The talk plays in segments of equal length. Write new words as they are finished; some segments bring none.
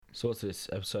So what's this?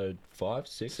 Episode 5,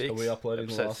 6? Are Six. we uploading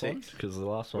Episode the last one? 6. Because the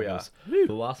last one We was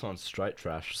the last one's straight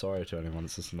trash. Sorry to anyone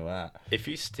that's listening to that. If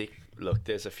you look,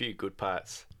 there's a few good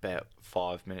parts about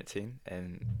 5 minutes in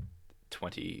and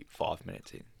 25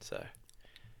 minutes in. So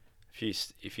if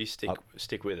you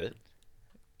stick with it,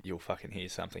 you'll fucking hear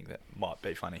something that might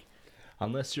be funny.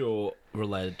 Unless you're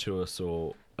related to us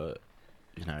or a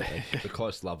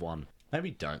close loved one,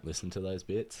 maybe don't listen to those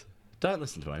bits. Don't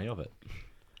listen to any of it.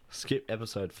 Skip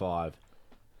episode 5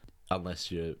 unless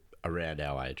you're around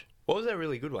our age. What was that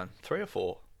really good one? 3 or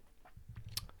 4?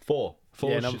 4. 4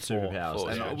 Yeah, shit number 4. superpowers. 4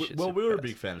 And, shit we were a superpowers.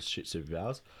 big fan of shit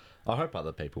superpowers. I hope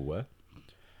other people were.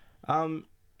 We're going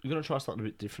to try something a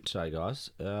bit different today, guys.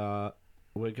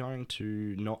 We're going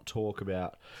to not talk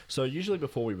about... So usually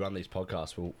before we run these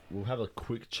podcasts, we'll have a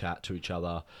quick chat to each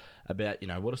other about,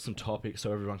 what are some topics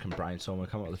so everyone can brainstorm and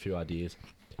come up with a few ideas.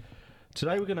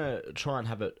 Today we're going to try and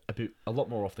have it a lot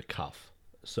more off the cuff.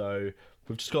 So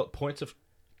we've just got points of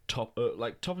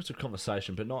topics of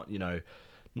conversation, but not,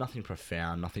 nothing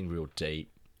profound, nothing real deep,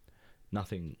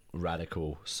 nothing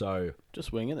radical. So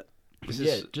Just winging it.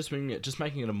 just winging it, just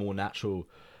making it a more natural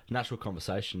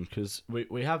conversation, because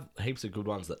we have heaps of good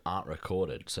ones that aren't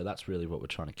recorded. So that's really what we're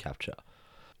trying to capture.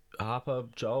 Harper,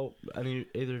 Joel,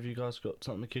 either of you guys got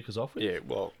something to kick us off with? Yeah,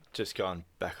 well, just going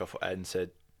back off what Aiden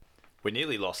said, we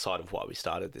nearly lost sight of why we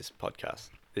started this podcast.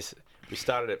 We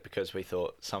started it because we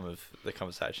thought some of the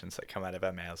conversations that come out of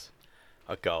our mouths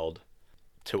are gold,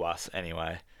 to us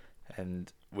anyway,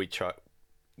 and we're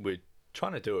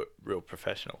trying to do it real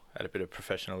professional, add a bit of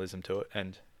professionalism to it,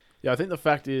 and Yeah, I think the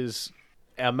fact is,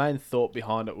 our main thought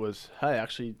behind it was, hey,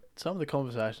 actually, some of the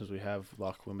conversations we have,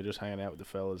 like when we're just hanging out with the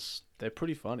fellas, they're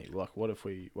pretty funny. Like, what if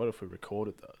we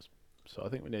recorded those? So I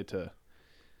think we need to,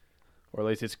 or at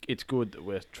least it's good that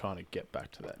we're trying to get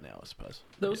back to that now, I suppose.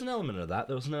 There was an element of that.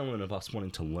 There was an element of us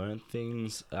wanting to learn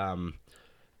things.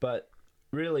 But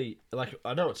really,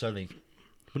 I know it's only...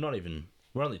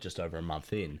 We're only just over a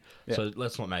month in. Yeah. So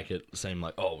let's not make it seem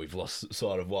like, we've lost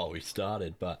sight of why we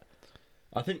started. But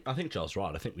I think Joel's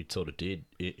right. I think we sort of did,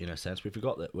 in a sense. We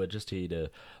forgot that we're just here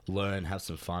to learn, have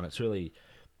some fun. It's really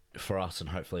for us,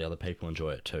 and hopefully other people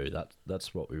enjoy it too.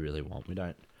 That's what we really want. We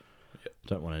don't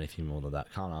want anything more than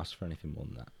that. Can't ask for anything more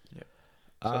than that.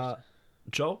 yeah.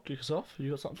 Joel, kick us off. You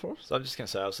got something for us? So I'm just going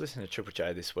to say, I was listening to Triple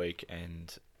J this week,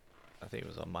 and I think it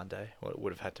was on Monday. Well, it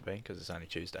would have had to be because it's only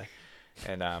Tuesday.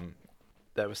 And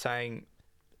they were saying,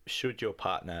 should your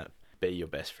partner be your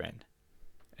best friend?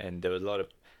 And there was a lot of...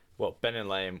 Well, Ben and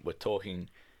Liam were talking,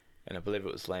 and I believe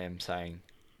it was Liam saying...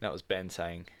 No, it was Ben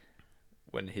saying,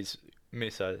 when his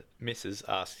missus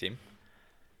asked him,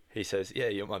 he says, yeah,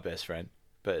 you're my best friend.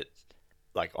 But,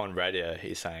 on radio,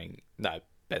 he's saying, no,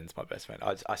 Ben's my best friend.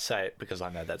 I say it because I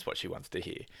know that's what she wants to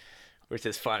hear. Which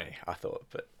is funny, I thought,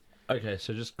 but... Okay,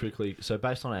 so just quickly,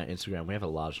 based on our Instagram, we have a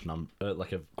large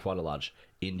quite a large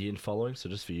Indian following. So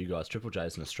just for you guys, Triple J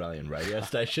is an Australian radio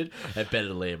station, and Ben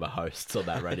and Liam are hosts on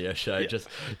that radio show. Yeah.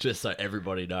 Just so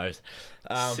everybody knows.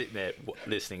 Sitting there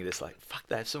listening to this, fuck,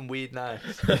 they have some weird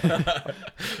names.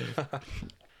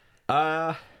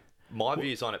 My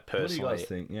views on it personally. What do you guys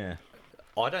think? Yeah.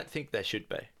 I don't think they should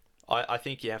be. I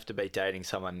think you have to be dating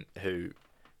someone who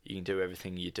you can do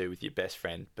everything you do with your best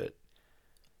friend, but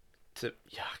yuck,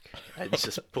 and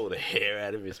just pull the hair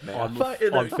out of his mouth.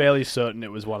 I'm fairly certain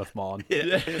it was one of mine.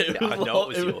 Yeah, I know it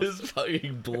was yours. It was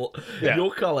fucking Yeah.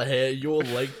 Your colour hair, your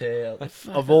length hair.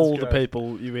 Of all the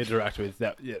people you interact with,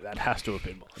 that has to have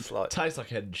been mine. It's like Tastes like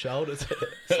Head and Shoulders.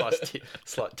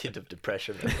 slight tint of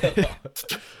depression.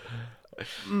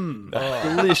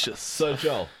 Delicious. So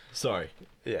Joel, sorry,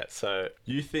 Yeah, so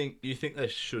you think they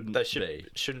shouldn't they be?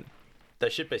 they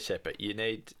should be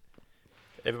separate.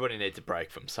 Everybody needs a break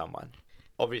from someone.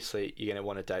 Obviously, you're going to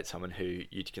want to date someone who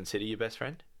you'd consider your best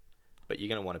friend, but you're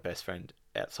going to want a best friend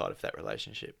outside of that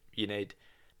relationship. They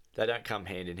don't come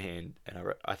hand in hand, and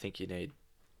I think you need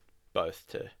both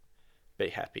to be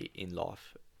happy in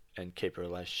life and keep a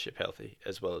relationship healthy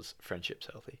as well as friendships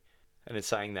healthy. And it's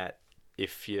saying that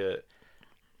if you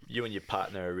and your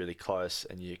partner are really close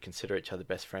and you consider each other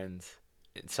best friends,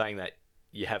 it's saying that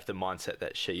you have the mindset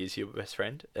that she is your best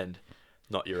friend and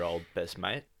not your old best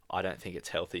mate. I don't think it's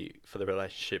healthy for the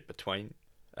relationship between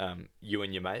you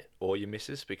and your mate or your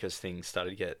missus, because things start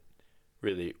to get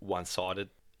really one-sided.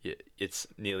 It's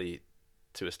nearly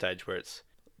to a stage where it's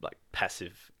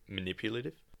passive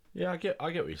manipulative. Yeah, I get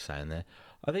what you're saying there.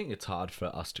 I think it's hard for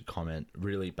us to comment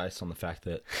really based on the fact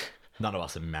that none of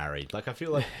us are married. I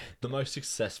feel like the most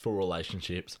successful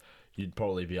relationships, you'd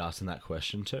probably be asking that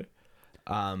question to.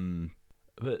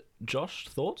 But Josh,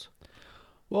 thoughts?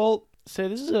 Well, see,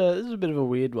 this is a bit of a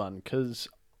weird one, because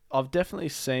I've definitely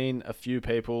seen a few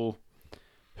people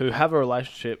who have a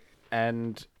relationship,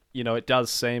 and it does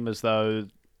seem as though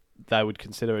they would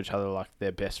consider each other like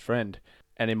their best friend.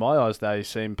 And in my eyes, they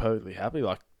seem perfectly happy.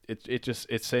 Like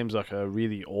it seems like a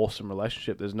really awesome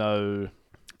relationship. There's no,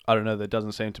 I don't know, there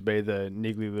doesn't seem to be the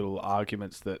niggly little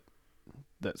arguments that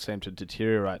seem to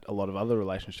deteriorate a lot of other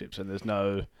relationships. And there's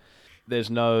no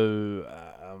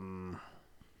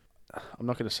I'm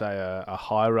not going to say a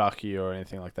hierarchy or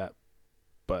anything like that,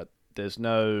 but there's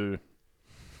no,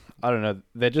 I don't know,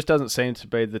 there just doesn't seem to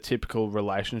be the typical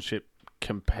relationship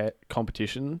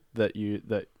competition that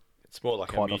It's more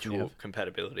like a quite often you mutual have.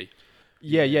 compatibility.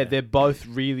 Yeah, they're both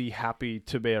really happy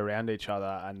to be around each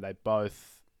other, and they're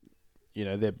both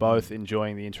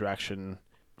enjoying the interaction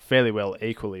fairly well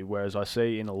equally. Whereas I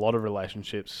see in a lot of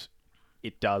relationships,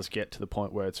 it does get to the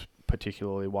point where it's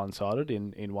particularly one-sided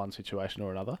in one situation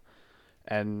or another.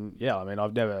 And yeah, I mean,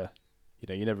 I've never,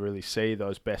 you never really see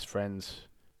those best friends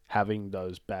having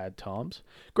those bad times.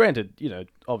 Granted,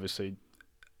 obviously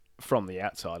from the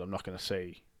outside, I'm not going to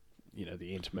see,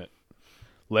 the intimate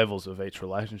levels of each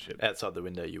relationship. Outside the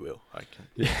window, you will. Okay.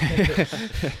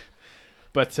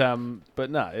 But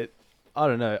no, I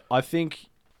don't know. I think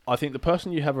the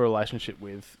person you have a relationship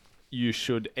with, you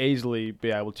should easily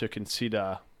be able to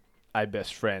consider a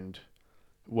best friend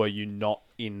were you not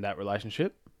in that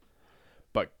relationship.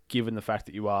 But given the fact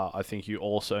that you are, I think you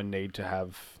also need to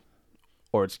have,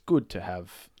 or it's good to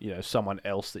have, someone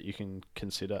else that you can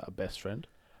consider a best friend.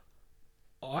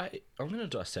 I'm going to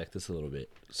dissect this a little bit.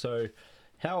 So,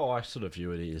 how I sort of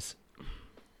view it is,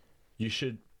 you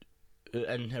should,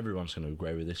 and everyone's going to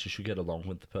agree with this, you should get along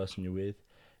with the person you're with,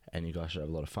 and you guys should have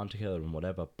a lot of fun together and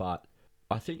whatever, but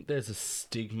I think there's a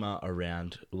stigma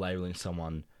around labelling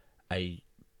someone a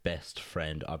best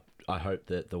friend. I hope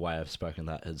that the way I've spoken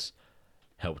that has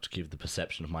helped give the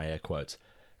perception of my air quotes.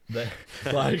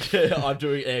 I'm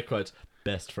doing air quotes,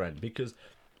 best friend, because,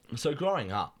 so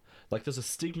growing up, there's a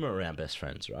stigma around best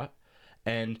friends, right?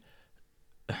 And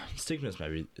stigma is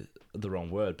maybe the wrong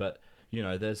word, but,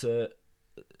 there's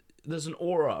an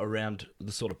aura around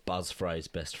the sort of buzz phrase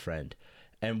best friend.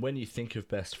 And when you think of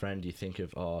best friend, you think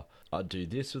of, oh, I do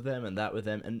this with them and that with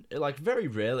them. And very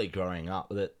rarely growing up,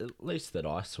 that at least that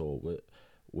I saw,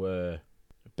 were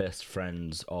best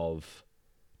friends of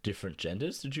different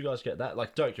genders. Did you guys get that?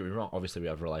 Don't get me wrong, obviously we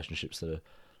have relationships that are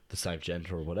the same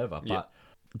gender or whatever, but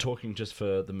talking just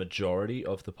for the majority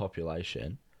of the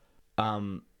population,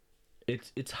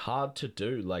 it's hard to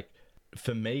do.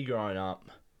 For me growing up,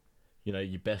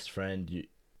 your best friend, you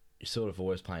sort of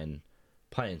always playing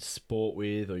sport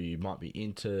with, or you might be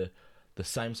into the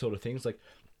same sort of things.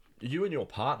 You and your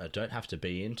partner don't have to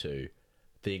be into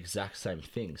the exact same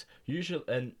things. Usually,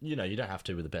 and you don't have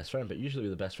to with a best friend, but usually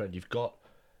with a best friend, you've got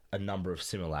a number of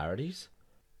similarities.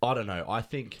 I don't know. I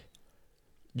think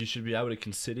you should be able to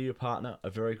consider your partner a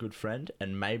very good friend,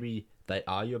 and maybe they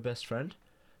are your best friend,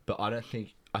 but I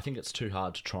think it's too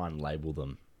hard to try and label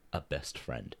them a best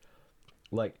friend.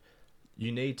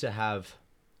 You need to have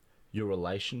your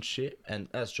relationship, and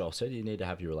as Joel said, you need to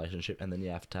have your relationship, and then you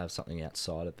have to have something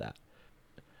outside of that.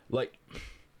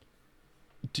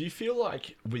 Do you feel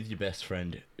like with your best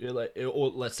friend, or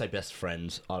let's say best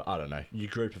friends, I don't know, your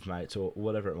group of mates or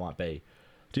whatever it might be,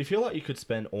 do you feel like you could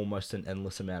spend almost an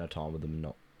endless amount of time with them and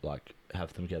not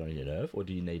have them get on your nerve, or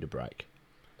do you need a break?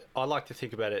 I like to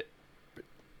think about it.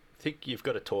 Think you've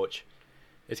got a torch.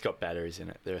 It's got batteries in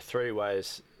it. There are 3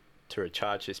 ways to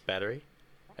recharge this battery,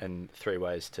 and 3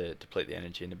 ways to deplete the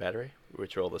energy in the battery,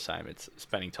 which are all the same. It's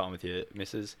spending time with your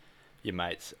missus, your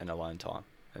mates, and alone time.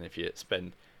 And if you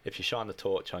shine the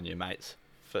torch on your mates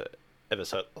for ever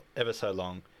so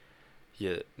long,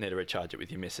 you need to recharge it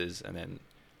with your missus, and then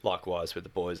likewise with the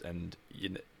boys. And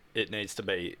it needs to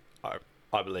be,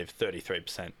 I believe,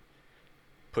 33%.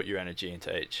 Put your energy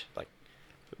into each.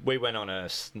 We went on a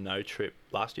snow trip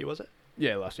last year, was it?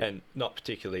 Yeah, last year. And not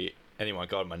particularly anyone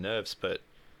got on my nerves, but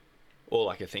all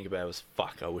I could think about was,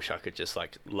 fuck, I wish I could just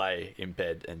lay in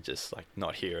bed and just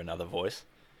not hear another voice.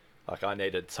 I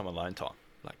needed some alone time.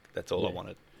 That's all I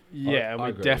wanted. Yeah, and I we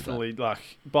agree with definitely,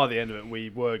 by the end of it, we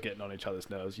were getting on each other's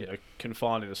nerves,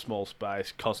 confined in a small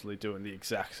space, constantly doing the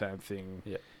exact same thing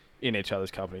in each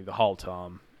other's company the whole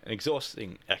time. An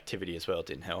exhausting activity as well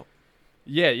didn't help.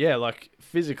 Yeah,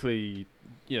 physically,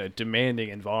 demanding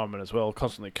environment as well,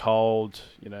 constantly cold,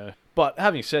 But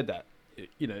having said that,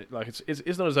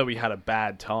 it's not as though we had a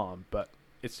bad time, but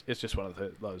it's just one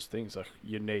of those things.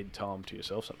 You need time to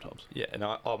yourself sometimes. Yeah, and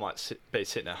I might be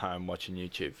sitting at home watching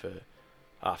YouTube for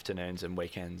afternoons and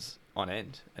weekends on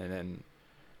end, and then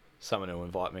someone will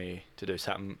invite me to do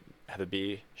something, have a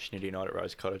beer, schnitty night at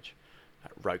Rose Cottage,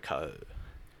 at Roco.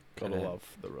 Gotta And then-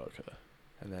 love the Roco.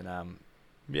 And then,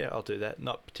 yeah, I'll do that.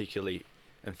 Not particularly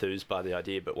enthused by the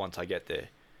idea, but once I get there,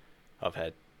 I've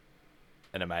had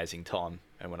an amazing time.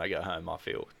 And when I go home, I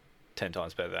feel 10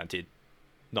 times better than I did.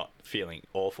 Not feeling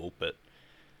awful, but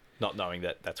not knowing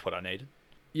that that's what I needed.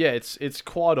 Yeah, it's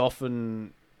quite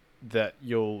often that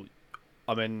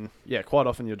quite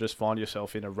often you'll just find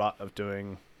yourself in a rut of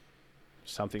doing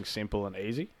something simple and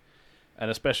easy. And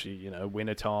especially,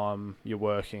 winter time, you're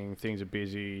working, things are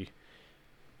busy.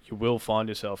 You will find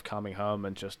yourself coming home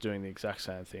and just doing the exact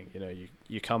same thing.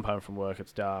 You come home from work,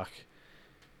 it's dark,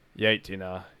 you eat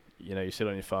dinner, you sit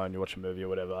on your phone, you watch a movie or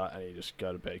whatever, and you just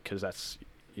go to bed because that's,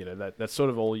 that's sort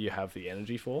of all you have the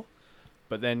energy for.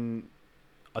 But then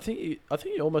I think you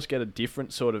almost get a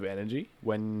different sort of energy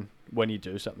when you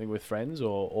do something with friends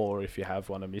or if you have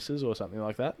one of missus or something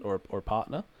like that or a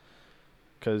partner.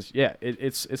 Because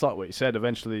it's like what you said.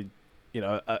 Eventually,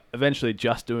 eventually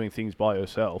just doing things by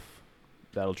yourself,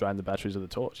 that'll drain the batteries of the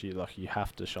torch. You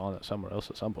have to shine it somewhere else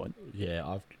at some point.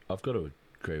 Yeah, I've got to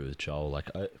agree with Joel.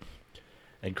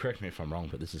 And correct me if I'm wrong,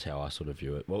 but this is how I sort of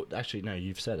view it. Well, actually, no,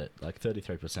 you've said it.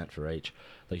 33% for each.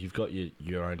 You've got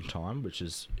your own time, which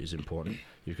is important.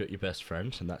 You've got your best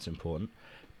friends, and that's important.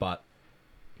 But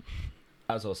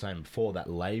as I was saying before, that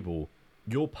label,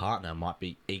 your partner might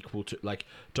be equal to...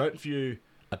 don't view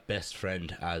a best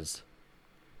friend as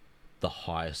the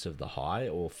highest of the high,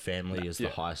 or family as the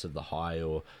highest of the high,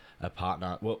 or a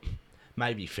partner... Well,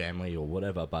 maybe family or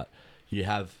whatever, but you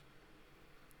have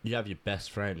your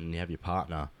best friend and you have your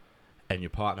partner, and your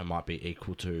partner might be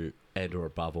equal to and or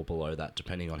above or below that,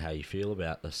 depending on how you feel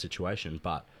about the situation.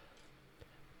 But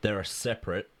they're a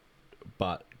separate,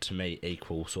 but to me,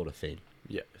 equal sort of thing.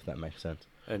 Yeah. If that makes sense.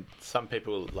 And some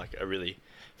people are really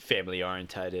family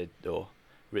orientated or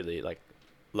really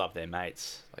love their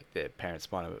mates. Their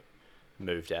parents might have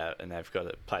moved out and they've got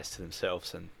a place to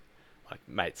themselves, and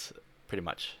mates pretty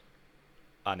much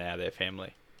are now their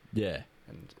family. Yeah.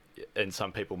 And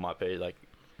some people might be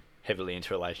heavily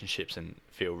into relationships and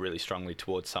feel really strongly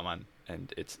towards someone,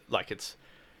 and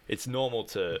it's normal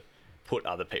to put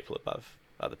other people above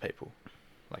other people.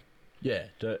 Yeah,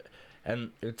 and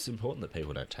it's important that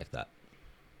people don't take that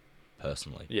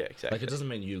personally. Yeah, exactly. It doesn't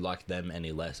mean you like them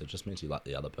any less. It just means you like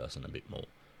the other person a bit more,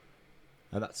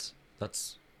 and that's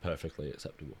perfectly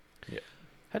acceptable. Yeah.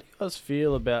 How do you guys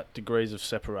feel about degrees of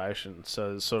separation?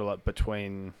 So sort of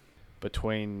between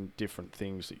different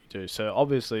things that you do. So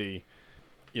obviously,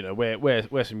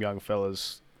 we're some young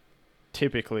fellas.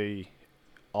 Typically,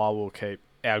 I will keep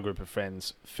our group of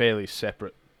friends fairly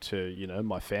separate to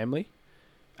my family,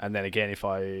 and then again,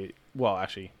 I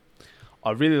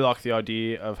really like the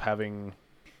idea of having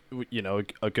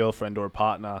a girlfriend or a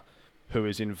partner who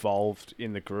is involved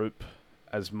in the group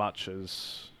as much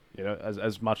as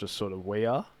as much as sort of we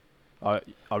are. I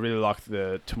really like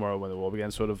the Tomorrow When the War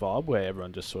Begins sort of vibe where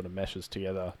everyone just sort of meshes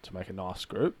together to make a nice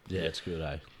group. Yeah, it's good,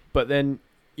 eh? But then,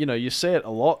 you see it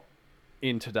a lot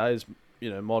in today's,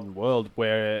 modern world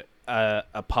where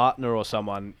a partner or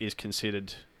someone is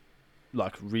considered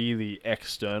really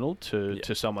external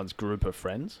to someone's group of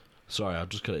friends. Sorry, I've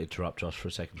just got to interrupt Josh for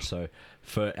a second. So,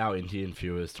 for our Indian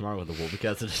viewers, Tomorrow When the War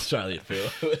Begins an Australian film.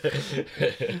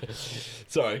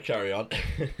 Sorry, carry on.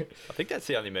 I think that's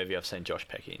the only movie I've seen Josh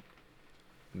Peck in.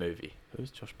 Movie.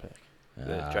 Who's Josh Peck?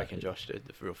 The Drake and Josh dude,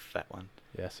 the real fat one.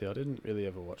 Yeah, see, I didn't really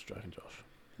ever watch Drake and Josh.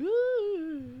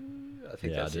 I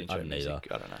think that's the intro I didn't music.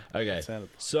 either. I don't know. Okay,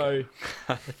 so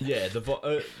yeah,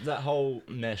 that whole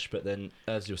mesh. But then,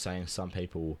 as you're saying, some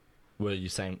people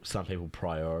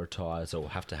prioritize or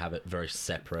have to have it very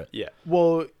separate. Yeah.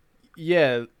 Well,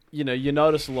 yeah, you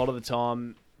notice a lot of the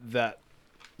time that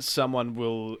someone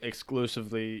will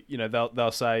exclusively,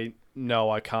 they'll say, no,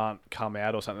 I can't come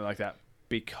out or something like that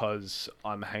because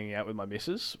I'm hanging out with my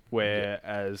missus,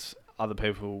 whereas other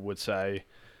people would say,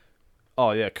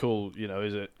 oh, yeah, cool,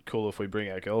 is it cool if we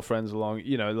bring our girlfriends along?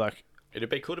 It'd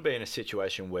be cool to be in a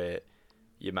situation where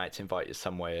your mates invite you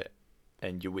somewhere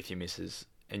and you're with your missus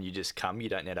and you just come. You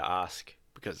don't need to ask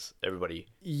because everybody...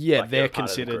 Yeah, they're a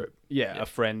part of the considered group. a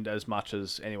friend as much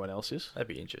as anyone else is. That'd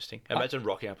be interesting. Imagine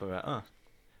rocking up and going,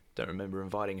 don't remember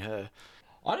inviting her.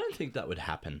 I don't think that would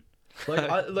happen.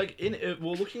 Looking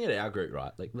at our group,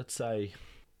 right? Let's say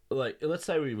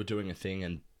we were doing a thing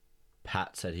and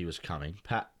Pat said he was coming.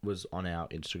 Pat was on our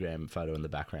Instagram photo in the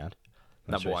background.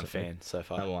 Number one fan so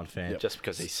far. Number one fan. Yep. Just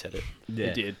because he said it. Yeah.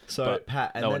 He did. So but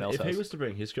Pat, and no then one else if he has. was to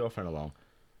bring his girlfriend along,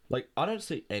 I don't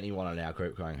see anyone in our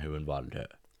group going, who invited her.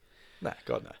 Nah,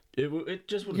 God no. It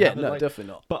just wouldn't Yeah, happen. no,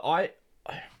 definitely not. But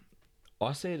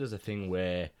I see it as a thing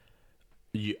where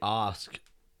you ask,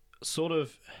 sort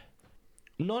of,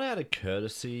 not out of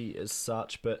courtesy as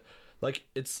such, but like,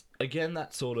 it's, again,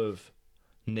 that sort of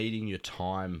needing your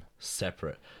time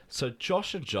separate. So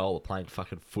Josh and Joel are playing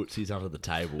fucking footsies under the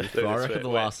table for, I reckon, the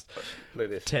last Look at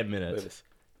this. 10 Look at minutes. this.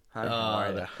 I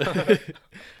don't worry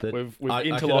That- We've I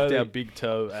can interlocked only- our big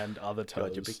toe and other toes.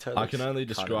 God, your big toe I looks can only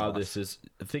kinda describe nice. this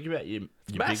as, think about your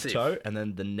big massive. toe and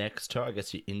then the next toe, I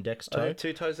guess your index Are toe. there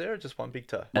 2 toes there or just 1 big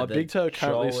toe? My And then big toe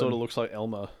currently Joel sort of and- looks like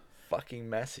Elmo. Fucking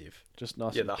massive. Just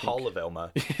nice. Yeah, and the pink. whole of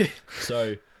Elmo.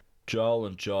 So Joel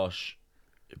and Josh,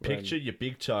 picture your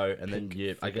big toe and then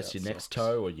your, I guess, your fit-out next socks.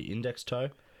 toe or your index toe,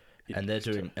 and they're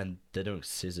Index doing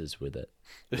scissors with it,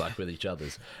 like with each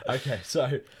other's. Okay,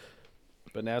 so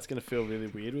But now it's going to feel really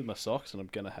weird with my socks, and I'm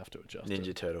going to have to adjust Ninja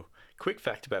it. Turtle. Quick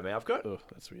fact about me. I've got, Oh,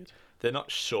 that's weird. they're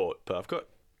not short, but I've got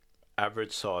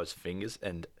average size fingers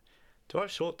and, do I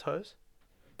have short toes?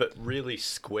 But really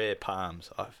square palms.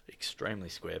 I have extremely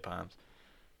square palms.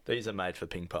 These are made for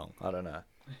ping pong. I don't know.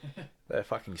 They're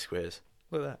fucking squares.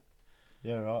 Look at that.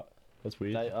 yeah, right. That's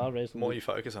weird. They are The more reasonably... you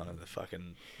focus on it, the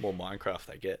fucking more Minecraft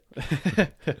they get.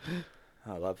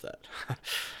 I love that.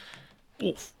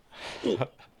 Oof.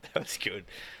 That was good.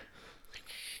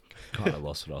 Kind of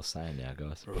lost what I was saying now,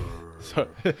 guys.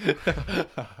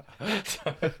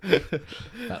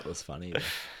 That was funny.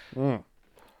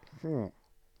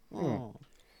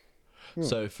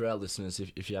 So for our listeners,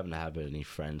 if you haven't had any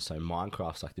friends, so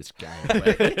Minecraft's like this game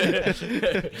where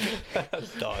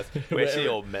Nice. We actually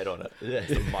all met on it. Yeah.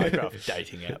 It's a Minecraft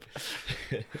dating app.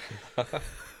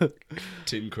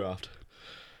 Tincraft.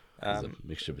 It's a Um,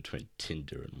 mixture between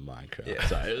Tinder and Minecraft. Yeah.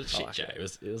 So it was I shit like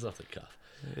show. It was off the cuff.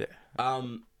 yeah.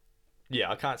 Yeah,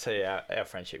 I can't see our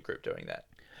friendship group doing that.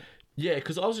 Yeah,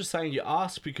 because I was just saying, you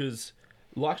asked because,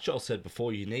 like Joel said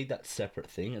before, you need that separate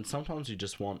thing, and sometimes you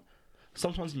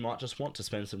might just want to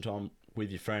spend some time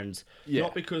with your friends, Yeah.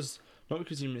 not because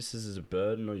your missus is a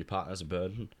burden or your partner's a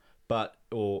burden, but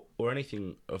or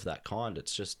anything of that kind.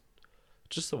 It's just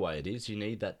the way it is. You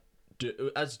need that,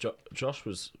 as Josh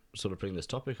was sort of bringing this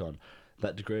topic on,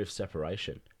 that degree of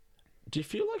separation. Do you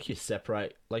feel like you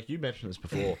separate, like you mentioned this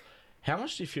before, how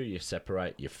much do you feel you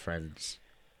separate your friends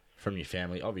from your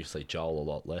family? Obviously, Joel a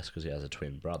lot less because he has a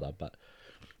twin brother, but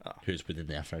who's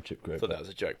within our friendship I group. thought that was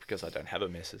a joke because I don't have a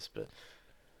missus, but...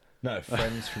 No,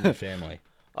 friends from your family.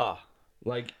 Ah,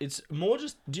 Like, it's more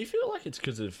just... Do you feel like it's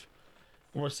because of...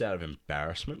 Almost out of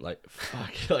embarrassment? Like,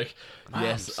 fuck. Like, Mum,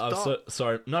 yes, I'm so stop.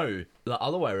 sorry. No, the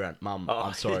other way around. Mum, Oh,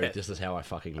 I'm sorry. yeah. This is how I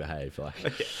fucking behave. Like,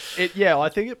 I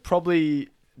think it probably...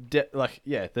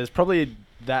 there's probably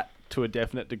that to a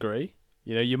definite degree.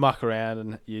 You know, you muck around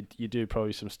and you do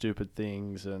probably some stupid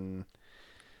things and...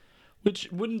 which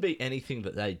wouldn't be anything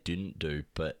that they didn't do,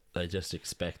 but they just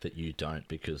expect that you don't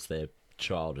because their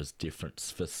child is different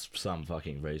for some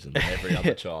fucking reason than every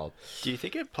other child. do you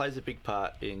think it plays a big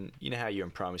part in... You know how you're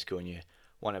in primary school and you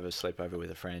want to have a sleepover with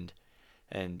a friend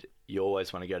and you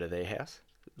always want to go to their house?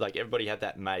 Like, everybody had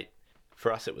that mate.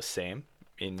 For us, it was Sam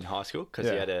in high school because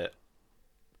he Yeah. had a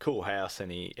cool house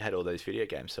and he had all these video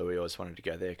games, so we always wanted to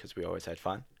go there because we always had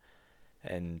fun.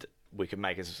 And we could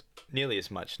make nearly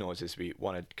as much noise as we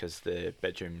wanted because the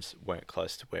bedrooms weren't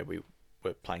close to where we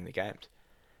were playing the games.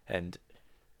 And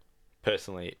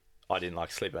personally, I didn't like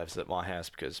sleepovers at my house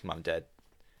because mum and dad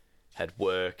had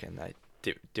work and they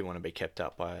didn't want to be kept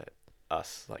up by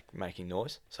us like making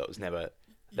noise, so it was never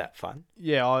that fun.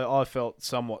 Yeah, I felt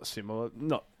somewhat similar.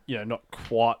 Not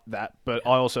quite that, but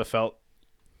I also felt,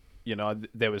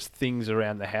 there was things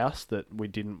around the house that we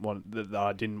didn't want, that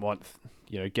I didn't want,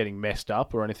 getting messed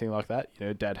up or anything like that. You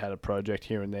know, Dad had a project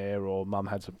here and there, or Mum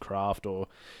had some craft, or,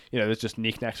 there's just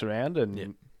knickknacks around,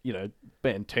 and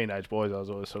being teenage boys, I was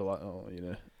always sort of like,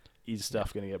 oh, is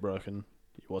stuff going to get broken?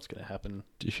 What's going to happen?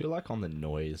 Do you feel like on the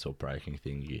noise or breaking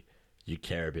thing, you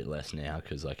care a bit less now?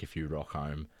 Because, like, if you rock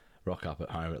up at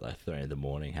home at like 3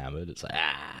 a.m. hammered, it's like,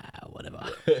 whatever.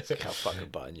 Can't fucking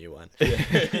buy a new one.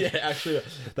 Yeah, actually,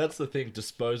 that's the thing.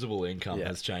 Disposable income Yeah.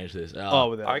 has changed this. Without I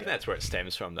reckon doubt. that's where it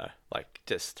stems from, though. Like,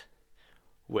 just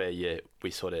where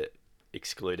we sort of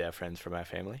exclude our friends from our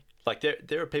family. Like,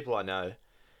 there are people I know,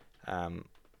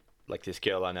 like this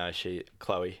girl I know,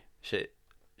 Chloe,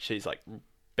 she's like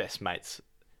best mates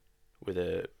with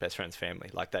her best friend's family.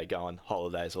 Like, they go on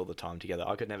holidays all the time together.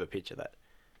 I could never picture that.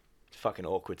 It's a fucking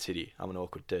awkward city. I'm an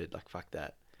awkward dude. Like, fuck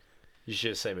that. You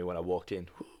should have seen me when I walked in.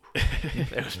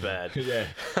 It was bad. Yeah,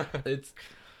 it's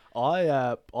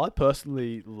I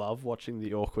personally love watching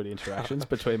the awkward interactions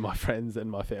between my friends and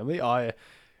my family. I'll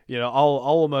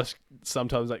almost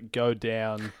sometimes like go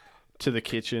down to the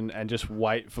kitchen and just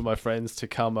wait for my friends to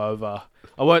come over.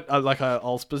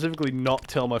 I'll specifically not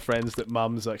tell my friends that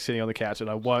Mum's like sitting on the couch, and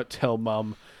I won't tell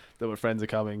Mum that my friends are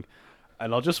coming.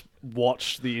 and I'll just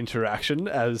watch the interaction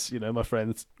as, my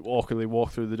friends awkwardly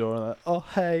walk through the door and like, oh,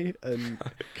 hey. And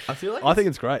I feel like I think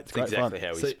it's great. It's great exactly fun.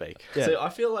 how we speak. Yeah. So I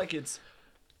feel like it's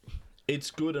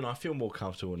good, and I feel more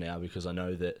comfortable now because I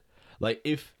know that, like,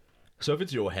 if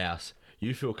it's your house,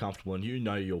 you feel comfortable, and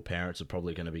your parents are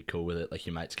probably going to be cool with it. Like,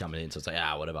 your mates coming in, so it's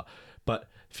like, whatever. But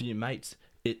for your mates,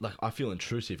 I feel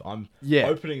intrusive. I'm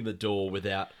opening the door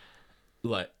without,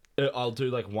 like, I'll do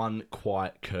like one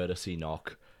quiet courtesy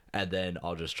knock, and then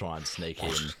I'll just try and sneak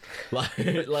in,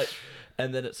 like,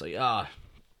 and then it's like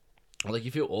like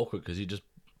you feel awkward because you're just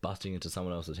busting into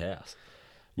someone else's house.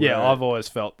 Yeah, I've always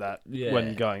felt that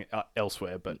when going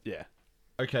elsewhere, but yeah.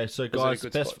 Okay, so It was guys, a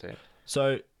good spot, Dan.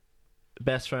 so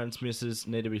best friends, misses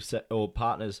need to be or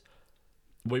partners,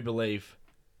 we believe,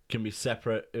 can be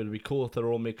separate. It would be cool if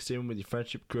they're all mixed in with your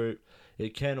friendship group.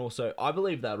 It can also, I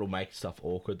believe that'll make stuff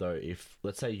awkward though. If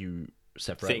let's say you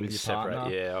separate with your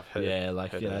partner, I've heard. Yeah,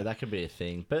 like heard that could be a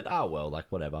thing. But like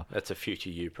whatever. That's a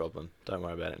future you problem. Don't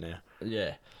worry about it now.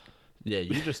 Yeah.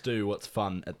 You just do what's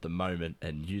fun at the moment,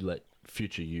 and you let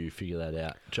future you figure that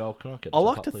out. Joel, can I get? I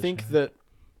like to think that,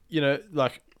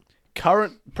 like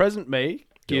present me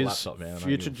gives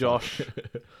future Josh.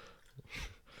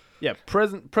 Yeah,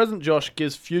 present Josh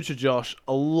gives future Josh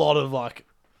a lot of like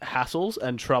hassles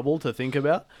and trouble to think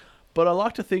about. But I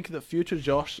like to think that future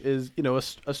Josh is,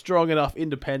 a strong enough,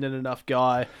 independent enough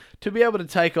guy to be able to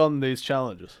take on these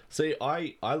challenges. See,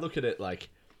 I look at it like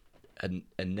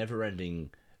a never-ending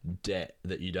debt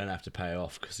that you don't have to pay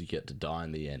off because you get to die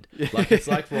in the end. Like, it's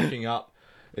like rocking up.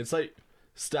 It's like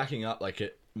stacking up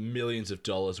like millions of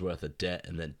dollars worth of debt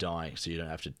and then dying so you don't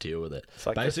have to deal with it.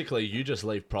 Like basically, you just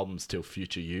leave problems till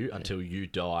future you until you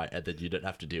die, and then you don't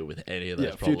have to deal with any of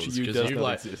those problems because you've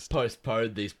like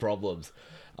postponed these problems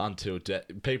until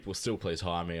people still please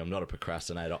hire me. I'm not a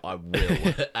procrastinator. I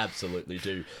will absolutely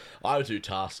do. I do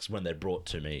tasks when they're brought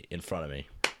to me in front of me.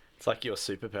 It's like your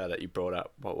superpower that you brought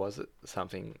up. What was it?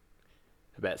 Something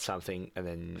about something, and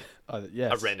then a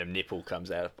random nipple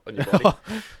comes out on your body.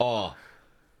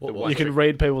 You can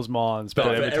read people's minds,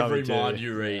 but every mind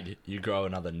you read, you grow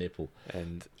another nipple.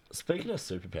 And speaking of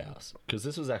superpowers, because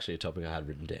this was actually a topic I had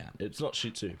written down. It's not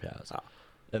shit superpowers,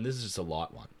 and this is just a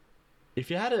light one. If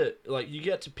you had you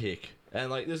get to pick, and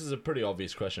like this is a pretty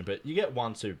obvious question, but you get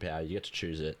one superpower, you get to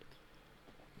choose it,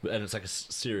 and it's like a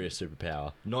serious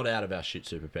superpower, not out of our shit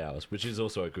superpowers, which is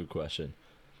also a good question.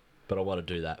 But I want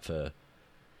to do that for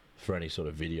any sort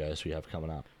of videos we have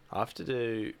coming up. I have to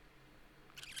do.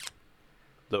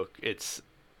 Look, it's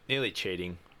nearly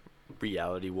cheating,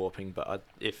 reality warping, but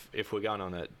if we're going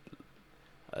on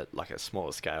a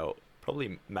smaller scale,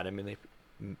 probably matter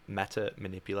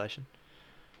manipulation.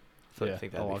 So I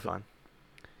think that'd be fun.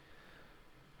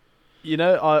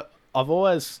 I've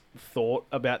always thought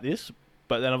about this,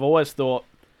 but then I've always thought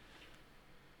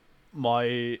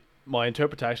my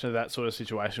interpretation of that sort of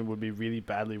situation would be really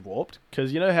badly warped.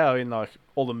 Because you know how in like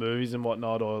all the movies and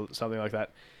whatnot or something like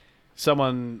that,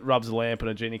 someone rubs a lamp and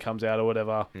a genie comes out or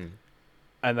whatever,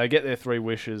 and they get their 3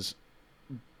 wishes,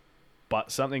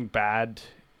 but something bad,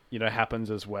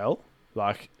 happens as well.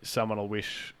 Like someone will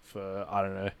wish for, I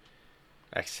don't know,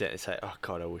 accidentally say, "Oh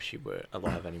God, I wish you were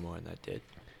alive anymore," and they're dead.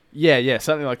 Yeah,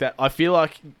 something like that. I feel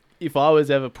like if I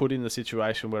was ever put in the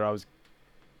situation where I was,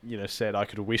 said I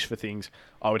could wish for things,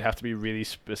 I would have to be really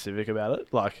specific about it.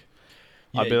 Like,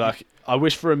 I'd be like, I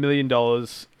wish for $1 million,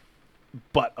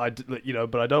 but I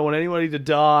don't want anybody to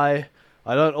die.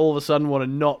 I don't all of a sudden want to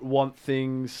not want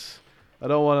things. I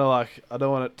don't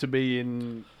want it to be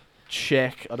in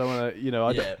check. I don't want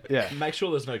to, Make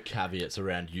sure there's no caveats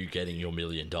around you getting your $1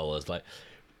 million. Like,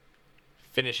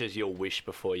 finishes your wish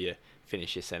before you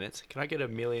finish your sentence. Can I get $1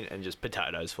 million and just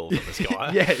potatoes fall from the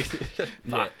sky?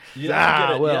 You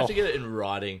have to get it in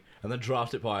writing and then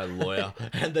draft it by a lawyer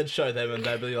and then show them, and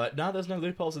they'll be like, "No, there's no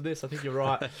loopholes in this. I think you're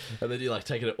right." And then you like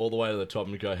take it all the way to the top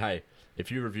and go, "Hey,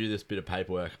 if you review this bit of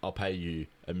paperwork, I'll pay you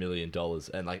 $1 million."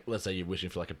 And like, let's say you're wishing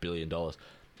for like $1 billion,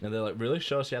 and they're like, "Really?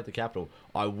 Show us you have the capital."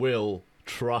 I will.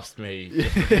 Trust me.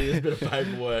 Review this bit of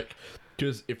paperwork,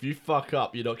 because if you fuck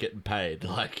up, you're not getting paid.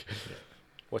 Like,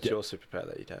 what's your superpower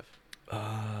that you'd have?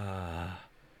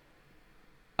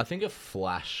 I think a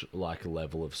flash like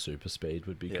level of super speed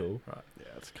would be cool. Right. Yeah,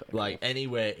 it's kind of like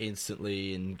anywhere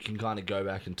instantly, and can kind of go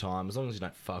back in time as long as you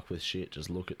don't fuck with shit. Just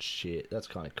look at shit. That's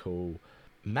kind of cool.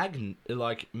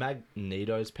 Magneto's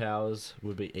powers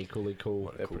would be equally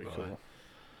cool. They're pretty cool.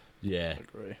 Yeah, I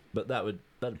agree. But that'd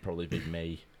probably be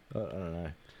me. I don't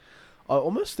know. I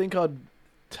almost think I'd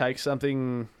take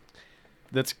something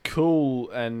that's cool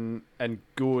and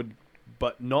good,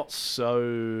 but not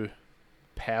so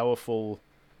powerful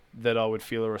that I would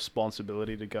feel a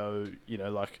responsibility to go,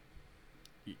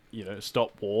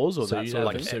 stop wars or So that you sort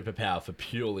don't of like thing. superpower for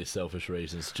purely selfish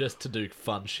reasons, just to do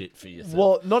fun shit for yourself.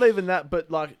 Well, not even that, but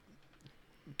like,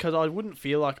 because I wouldn't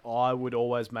feel like I would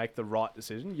always make the right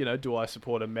decision. Do I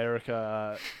support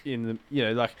America in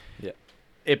the, like, Yeah.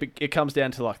 it comes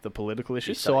down to like the political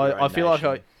issues. So start your I own feel like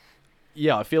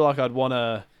nation. I feel like I'd want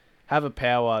to have a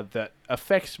power that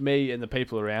affects me and the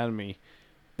people around me,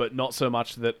 but not so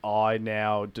much that I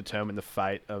now determine the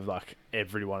fate of like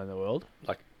everyone in the world.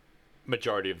 Like,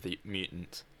 majority of the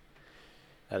mutants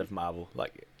out of Marvel,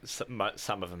 like some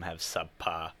of them have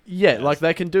subpar. Yeah, powers. like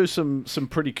they can do some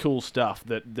pretty cool stuff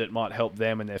that might help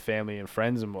them and their family and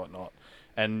friends and whatnot.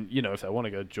 And if they want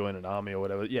to go join an army or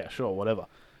whatever, yeah, sure, whatever.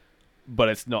 But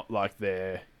it's not like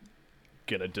they're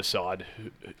gonna decide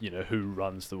who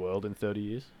runs the world in 30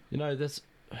 years. There's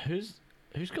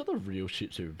who's got the real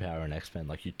shit superpower in X-Men?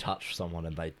 Like, you touch someone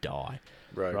and they die.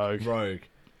 Rogue. Rogue.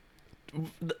 How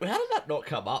did that not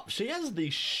come up? She has the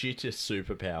shittest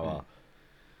superpower.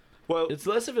 Well, It's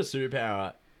less of a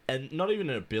superpower and not even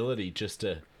an ability, it's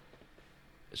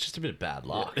just a bit of bad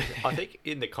luck. I think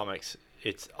in the comics,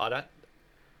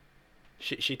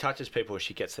 she touches people,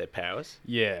 she gets their powers.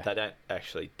 Yeah. They don't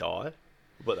actually die.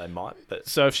 Well, they might, but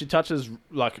So if she touches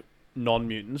like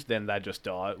non-mutants, then they just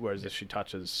die. Whereas if she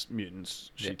touches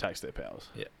mutants, she Yeah. takes their powers.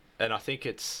 yeah. And I think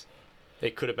it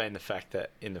could have been the fact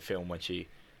that in the film when she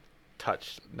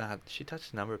touched a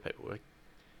number of people.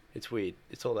 It's weird.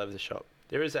 It's all over the shop.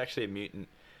 There is actually a mutant,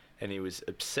 and he was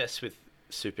obsessed with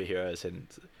superheroes, and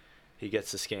he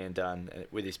gets the scan done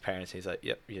with his parents. And he's like,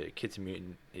 "Yep, your kid's a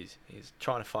mutant." He's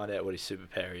trying to find out what his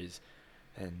superpower is,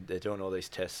 and they're doing all these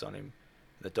tests on him.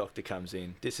 The doctor comes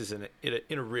in. This is in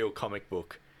a real comic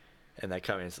book, and they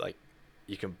come in. It's like,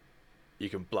 you can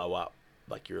blow up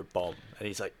like you're a bomb, and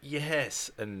he's like,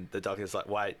 "Yes," and the doctor's like,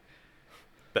 "Wait."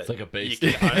 But It's like a beast.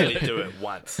 you can only do it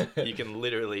once. You can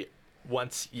literally,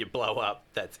 once you blow up,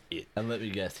 that's it. And let me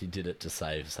guess, he did it to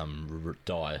save some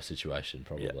dire situation,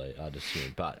 probably, I'd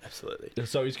assume. But Absolutely.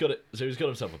 so he's got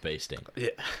himself a bee sting. Yeah.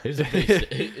 He's a bee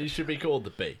sting. He should be called the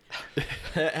Bee.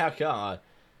 How come?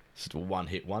 It's just a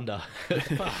one-hit wonder.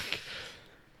 Fuck.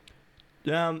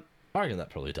 I reckon that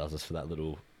probably does us for that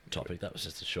little topic. That was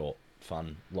just a short,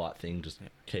 fun, light thing. Just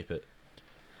keep it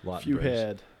light. If you and breeze.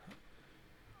 had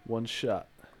one shot,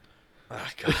 Oh,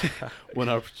 God. one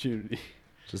opportunity,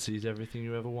 to seize everything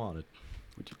you ever wanted.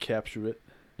 would you capture it?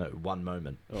 No, one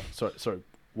moment. Oh, sorry,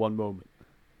 one moment.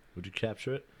 Would you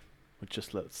capture it? Or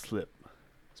just let it slip.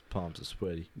 His palms are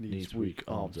sweaty, Knees weak,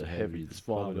 arms are heavy. There's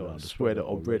vomit on the sweater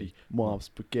already. Mom's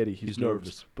spaghetti. He's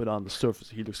nervous, but on the surface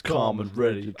he looks calm and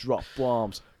ready to drop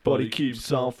bombs. But he keeps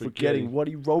on forgetting what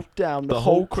he wrote down. The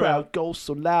whole crowd goes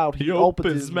so loud. He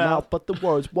opens his mouth, but the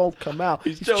words won't come out.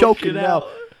 He's choking out.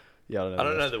 Yeah, I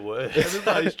don't know the words.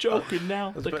 Everybody's choking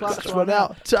now. The clock's Clock's run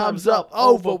out. Time's up.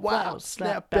 Over. Wow.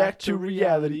 Snap back to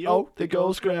reality. Oh, there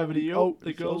goes gravity. Oh,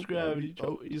 there goes gravity.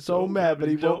 Oh, he's so mad, but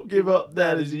he won't give up.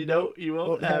 That is, he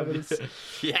won't have it.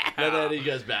 Yeah. And then he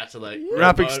goes back to like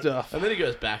Rapping remote- stuff. And then he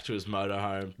goes back to his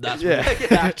motorhome. That's Yeah. when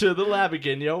back to the lab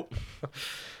again, yo.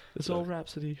 It's all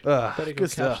Rhapsody. Better go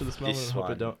good stuff. capture this moment This and hope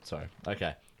one. it don't. Sorry.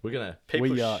 Okay. We're gonna. People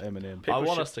We are sh- Eminem. People I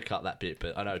want should- us to cut that bit,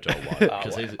 but I know Joel won't Oh,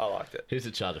 because wow. I liked it. he's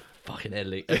in charge of fucking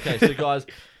editing. Okay, so guys,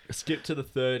 skip to the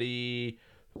 30.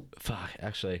 Fuck,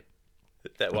 actually,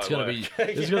 That it's won't gonna work. be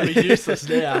it's gonna be useless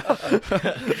now.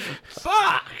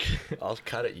 Fuck. I'll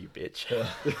cut it, you bitch.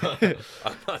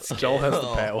 I'm not scared. Joel has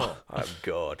the power. I'm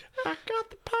God. I got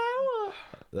the power.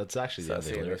 That's actually So the I'll see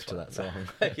only you lyrics to next that one.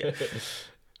 song. Yeah.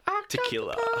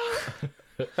 Tequila.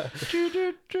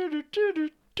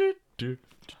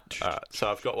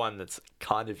 So I've got one that's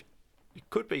kind of, it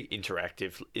could be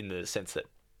interactive in the sense that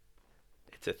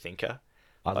it's a thinker.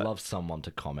 I'd But- love someone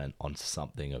to comment on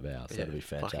something of ours. That'd be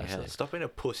fucking hell. fantastic. Stop being a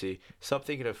pussy. Stop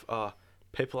thinking of,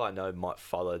 people I know might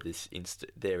follow their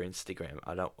Instagram.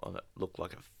 I don't want to look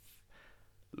like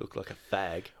a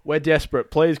fag. We're desperate.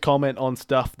 Please comment on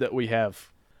stuff that we have.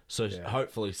 So Yeah.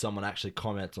 hopefully someone actually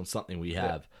comments on something we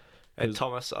have. And 'Cause-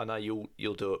 Thomas, I know you'll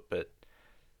do it, but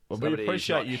Well, we somebody who's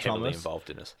appreciate not you, heavily Thomas. involved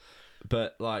in us.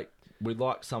 But like, we'd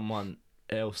like someone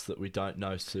else that we don't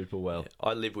know super well.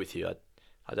 I live with you.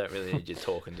 I don't really need you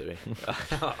talking to me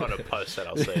on a post that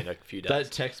I'll see in a few days.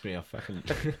 Don't text me. I fucking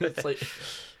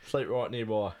sleep right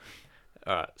nearby. All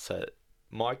right. So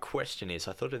my question is,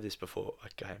 I thought of this before I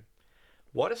came.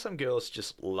 Why do some girls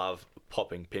just love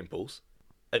popping pimples,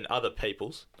 and other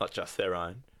people's, not just their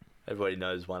own? Everybody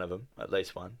knows one of them, at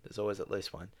least one. There's always at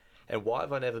least one. And why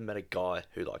have I never met a guy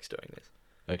who likes doing this?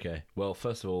 Okay. Well,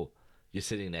 first of all, you're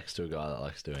sitting next to a guy that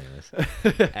likes doing this,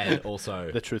 and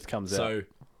also The truth comes out. so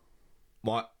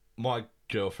my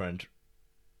girlfriend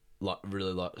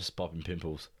really like just popping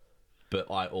pimples, but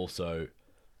I also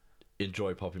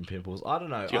enjoy popping pimples. I don't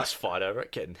know. Do you guys fight over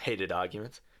it, getting heated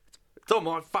arguments? It's on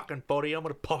my fucking body. I'm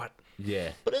gonna pop it.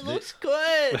 Yeah, But it looks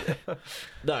good.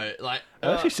 no, like It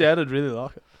actually sounded really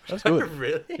like it. That's good.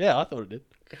 Really? Yeah, I thought it did.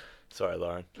 Sorry,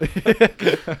 Lauren.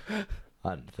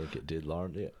 I didn't think it did,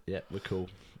 Lauren. Yeah, we're cool.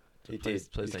 He did. Please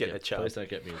He's don't getting a chub. please don't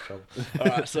get me in trouble. All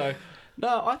right, so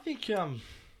no, I think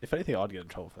If anything, I'd get in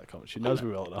trouble for that comment. She knows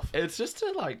me well enough. it's just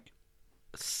a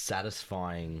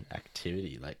satisfying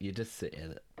activity. Like you just sit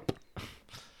in it.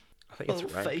 I think it's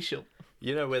rank. facial.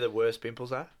 You know where the worst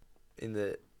pimples are?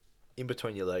 In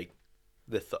between your leg,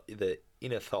 the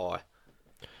inner thigh.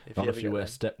 Not if you get wear that.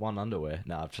 step 1 underwear.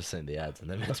 No, I've just seen the ads and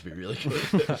they're meant to be really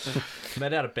good.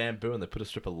 Made out of bamboo and they put a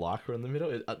strip of lycra in the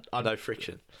middle. No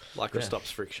friction. Lycra Yeah. stops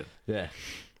friction. Yeah.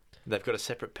 They've got a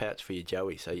separate pouch for your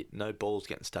joey, so no balls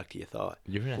getting stuck to your thigh.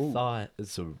 You're in a thigh.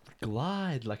 It's a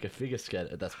glide like a figure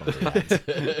skater. That's one of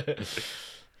the ads.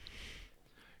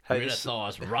 Hey, Your inner this,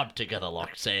 thighs rubbed together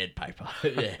like sandpaper.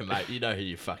 Yeah, mate. You know who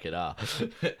you fucking are.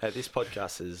 this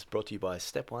podcast is brought to you by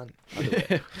Step 1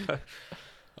 underwear.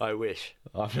 I wish.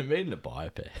 I've been meaning to buy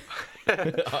a pair.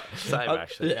 Same,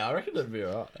 actually. Yeah, I reckon that'd be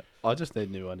alright. I just need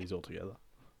new undies altogether.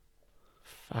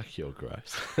 Fuck, you're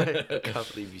gross. I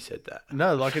can't believe you said that.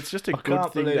 No, like it's just a I good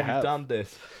can't thing believe to you've have. done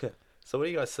this. So what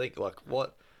do you guys think? Like,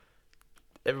 what...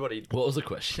 Everybody... What was the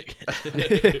question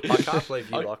again? I can't believe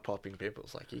you like popping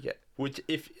pimples. Like, you get...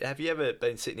 Have you ever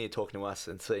been sitting here talking to us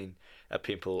and seen a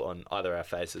pimple on either our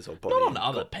faces or body? Not on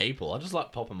other people. I just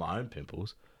like popping my own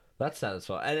pimples. That's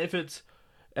satisfying. And if it's...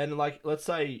 And, like, let's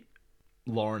say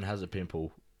Lauren has a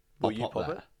pimple. Will I'll you pop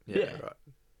that. it? Yeah. Right.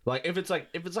 Like, if it's like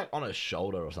on her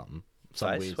shoulder or something.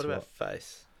 Some Face? weird What about spot.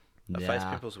 face? A face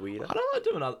Nah. pimple's weirder. I don't like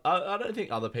doing I don't think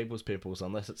other people's pimples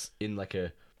unless it's in, like,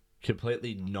 a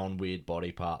completely non-weird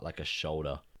body part, like a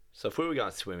shoulder. So if we were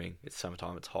going swimming, it's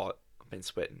summertime, it's hot, I've been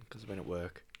sweating because I've been at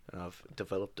work, and I've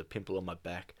developed a pimple on my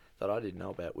back that I didn't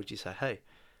know about, would you say, hey,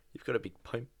 you've got a big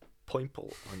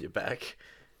pimple on your back,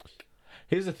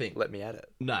 Here's the thing. let me at it?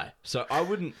 No. So I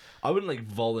wouldn't like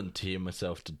volunteer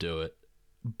myself to do it.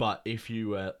 But if you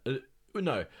were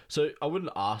no, so I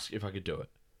wouldn't ask if I could do it.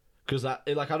 Because I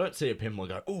don't see a pimple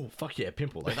and go, oh, fuck yeah,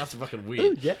 pimple. Like, that's fucking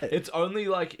weird. Ooh, yeah. It's only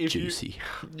like if Juicy.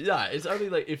 Yeah, it's only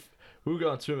like if we were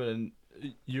going swimming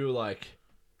and you were like,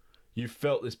 you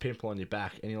felt this pimple on your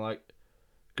back and you're like,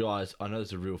 guys, I know this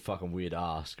is a real fucking weird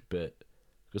ask, but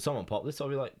could someone pop this? I'll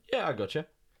be like, yeah, I gotcha.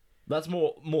 That's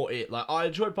more it. Like, I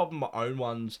enjoy popping my own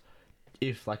ones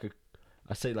if like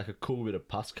I see like a cool bit of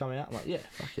pus coming out. I'm like, yeah,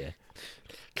 fuck yeah.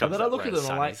 And then I look at them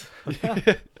and I'm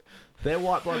like, they're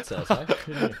white blood cells, eh?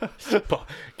 Who knew?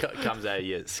 Comes out of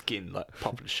your skin like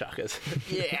popping shuckers.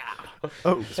 Yeah.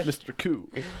 Oh, it's Mr. Cool.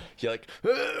 You're like,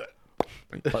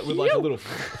 Like with like a little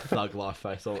thug life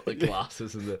face on, the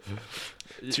glasses and the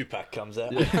Tupac comes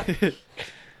out.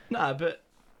 yeah. But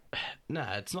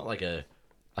it's not like I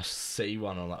see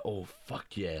one and I'm like, oh fuck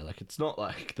yeah, like it's not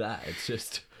like that. It's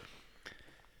just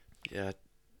Yeah.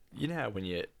 You know how when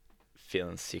you're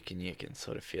feeling sick and you can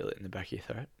sort of feel it in the back of your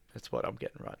throat? That's what I'm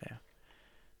getting right now.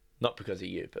 Not because of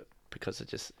you, but because of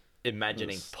just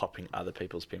imagining popping other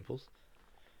people's pimples.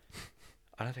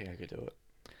 I don't think I could do it.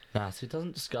 nah. So it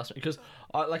doesn't disgust me because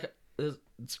I like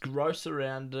it's gross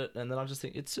around it, and then I just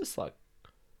think it's just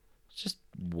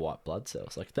white blood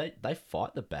cells. Like they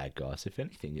fight the bad guys. If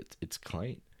anything, it's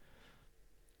clean.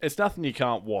 It's nothing you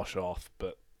can't wash off,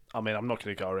 but I mean, I'm not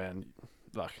going to go around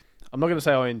like I'm not going to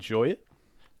say I enjoy it,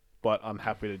 but I'm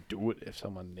happy to do it if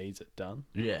someone needs it done.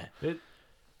 Yeah.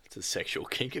 It's a sexual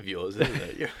kink of yours, isn't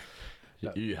it?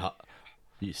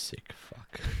 You sick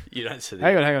fuck. You don't see the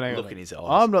Hang on. look in his eyes.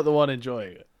 I'm not the one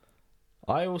enjoying it.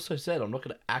 I also said I'm not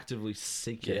going to actively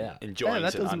seek it out. Enjoying Yeah, that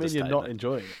is an doesn't mean you're not understatement.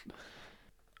 enjoying it.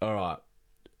 All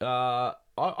right.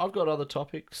 I've got other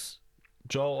topics.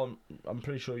 Joel, I'm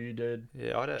pretty sure you did.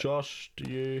 Yeah, I don't. Josh, do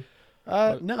you?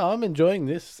 No, I'm enjoying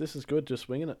this. This is good. Just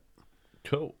swinging it.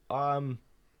 Cool.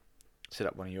 Set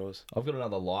up one of yours. I've got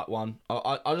another light one.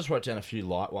 I just wrote down a few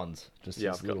light ones. Just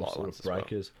Yeah, as I've got little light sort ones of as well.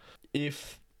 breakers.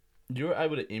 If you're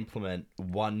able to implement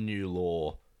one new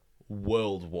law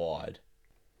worldwide,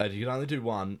 and you can only do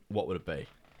one, what would it be?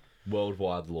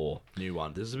 Worldwide law, new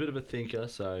one. This is a bit of a thinker,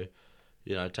 so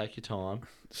take your time.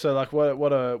 So, like,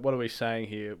 what are we saying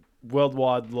here?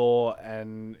 Worldwide law,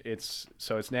 and it's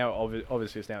now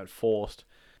obviously it's now enforced.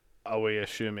 Are we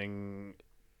assuming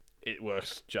it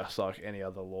works just like any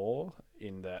other law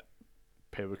in that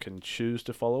people can choose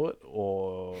to follow it,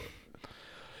 or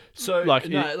So Like,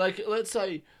 let's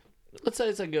say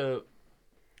it's like the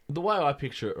way I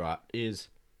picture it, right, is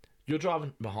you're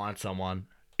driving behind someone.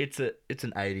 It's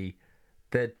an 80.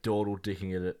 they're dawdle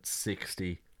dicking it at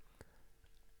 60.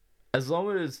 As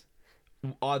long as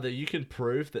either you can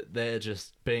prove that they're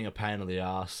just being a pain in the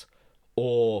ass,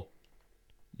 or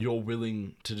you're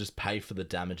willing to just pay for the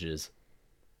damages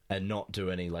and not do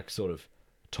any like sort of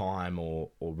time or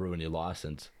ruin your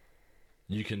license,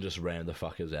 you can just ram the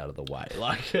fuckers out of the way.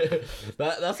 Like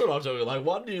that's what I'm talking. Like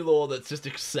one new law that's just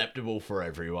acceptable for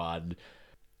everyone.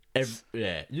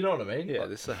 Yeah, you know what I mean? Yeah,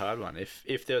 this is a hard one.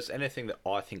 If there was anything that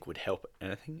I think would help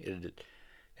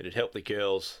it'd help the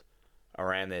girls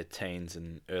around their teens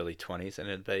and early 20s, and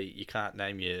it'd be you can't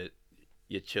name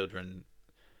your children,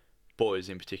 boys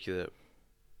in particular,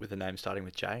 with a name starting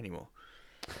with J anymore.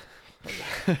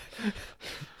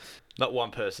 Not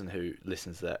one person who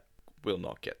listens to that will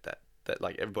not get that. That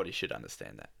like everybody should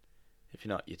understand that. If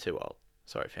you're not, you're too old.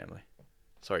 Sorry, family.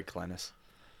 Sorry, Glennis.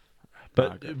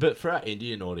 But for our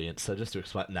Indian audience, so just to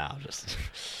explain, just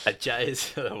a J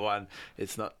is the one.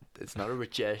 It's not a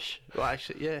Rajesh. Well,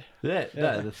 actually, yeah.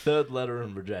 No, the third letter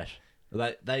in Rajesh.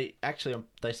 They actually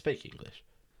speak English.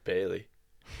 Barely.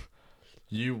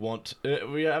 You want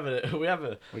we have a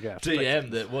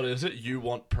DM that, what is it? You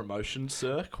want promotion,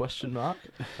 sir? Question mark.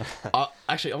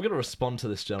 Actually, I'm going to respond to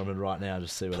this gentleman right now.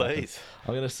 Just see what happens. Please.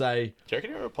 I'm going to say. Do you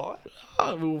reckon he'll reply?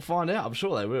 We'll find out. I'm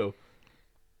sure they will.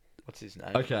 What's his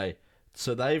name? Okay,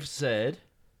 so they've said,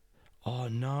 "Oh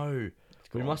no,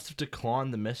 we must have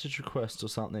declined the message request or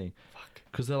something." Fuck.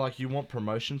 Because they're like, "You want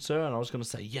promotion, sir?" And I was going to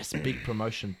say, "Yes, big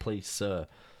promotion, please, sir."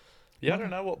 Yeah, I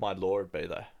don't know what my law would be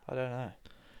though. I don't know.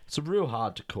 It's real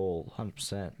hard to call,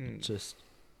 100%. Just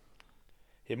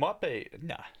it might be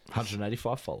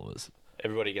 185 followers.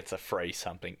 Everybody gets a free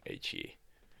something each year.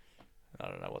 I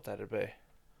don't know what that'd be.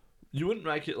 You wouldn't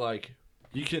make it like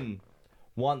you can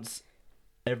once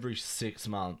every 6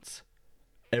 months.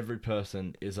 Every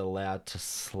person is allowed to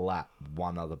slap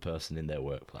one other person in their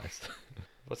workplace.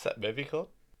 What's that movie called?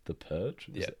 The Purge?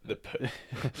 Yeah, the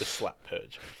slap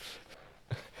purge.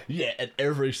 Yeah, and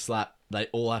every slap, they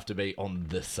all have to be on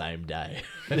the same day.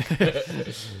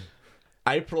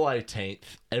 April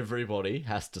 18th, everybody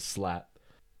has to slap.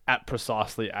 At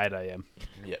precisely 8 a.m.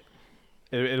 Yep.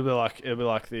 It'll be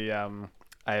like the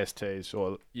ASTs,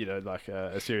 or like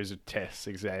a series of tests,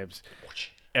 exams.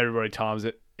 Everybody times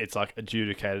it. It's like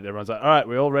adjudicated. Everyone's like, all right,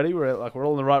 we're all ready. We're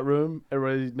all in the right room.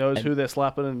 Everybody knows who they're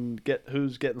slapping and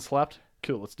who's getting slapped.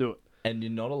 Cool, let's do it. And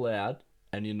you're not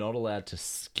allowed to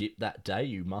skip that day.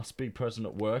 You must be present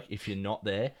at work. If you're not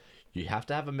there, you have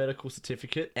to have a medical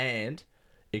certificate, and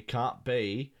it can't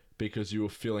be because you were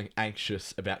feeling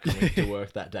anxious about coming to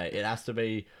work that day. It has to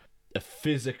be a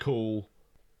physical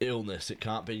illness. It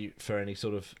can't be for any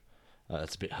sort of...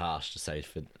 it's a bit harsh to say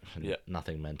for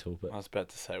nothing mental, but... I was about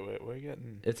to say, we're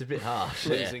getting... It's a bit harsh.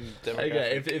 Losing demographic.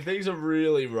 Okay, if things are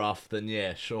really rough, then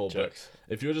yeah, sure. Jokes.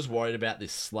 But if you're just worried about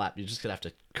this slap, you're just going to have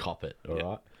to cop it, all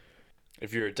right?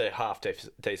 If you're a half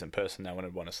decent person, no one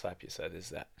would want to slap you, so there's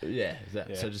that. Yeah,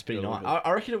 so just be nice.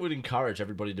 I reckon it would encourage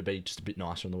everybody to be just a bit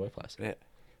nicer in the workplace. Yeah.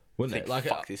 Wouldn't it? Like,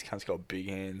 fuck, this cunt's got big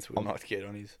hands. We'll not get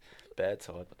on his bad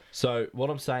side. So what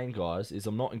I'm saying, guys, is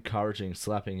I'm not encouraging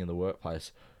slapping in the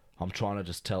workplace. I'm trying to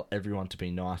just tell everyone to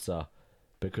be nicer,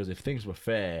 because if things were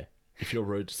fair, if you're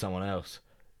rude to someone else,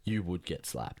 you would get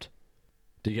slapped.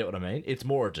 Do you get what I mean? It's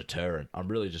more a deterrent. I'm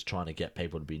really just trying to get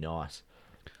people to be nice,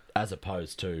 as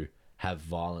opposed to have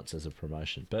violence as a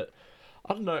promotion. But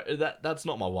I don't know, that's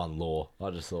not my one law.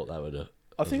 I just thought that would...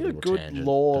 I think a good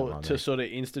law to sort of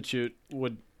institute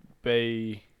would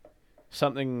be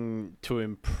something to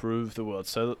improve the world.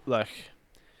 So, like,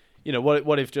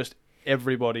 what if just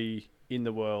everybody in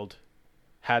the world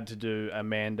had to do a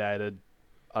mandated,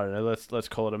 I don't know, let's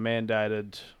call it a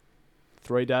mandated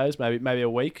 3 days, maybe a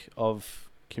week of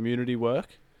community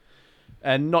work,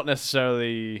 and not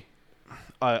necessarily...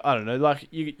 I don't know, like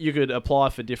you could apply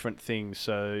for different things.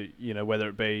 So, whether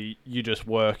it be you just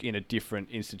work in a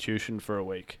different institution for a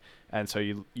week, and so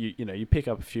you pick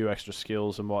up a few extra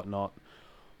skills and whatnot,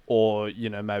 or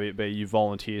maybe it be you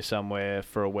volunteer somewhere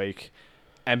for a week,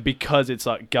 and because it's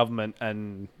like government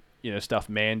and stuff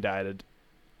mandated,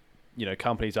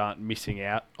 companies aren't missing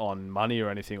out on money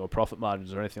or anything, or profit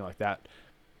margins or anything like that,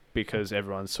 because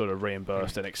everyone's sort of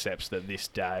reimbursed and accepts that this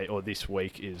day or this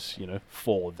week is,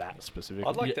 for that specifically.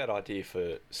 I'd like that idea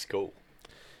for school.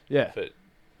 Yeah. For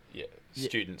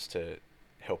students to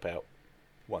help out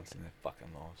once in their fucking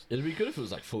lives. It'd be good if it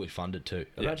was like fully funded too.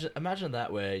 Imagine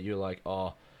that, where you're like,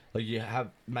 you have,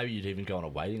 maybe you'd even go on a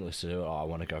waiting list to do it. I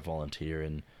want to go volunteer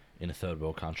in a third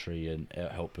world country and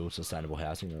help build sustainable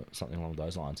housing or something along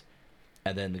those lines.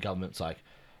 And then the government's like,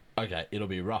 okay, it'll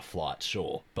be rough flights,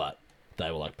 sure, but they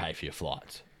will like pay for your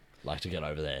flights, like to get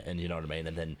over there, and you know what I mean.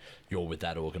 And then you're with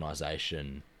that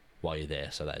organisation while you're there,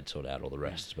 so they'd sort out all the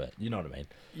rest. But you know what I mean.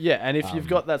 Yeah, and if you've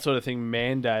got that sort of thing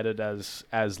mandated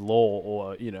as law,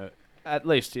 or at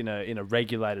least in a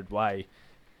regulated way,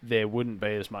 there wouldn't be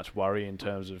as much worry in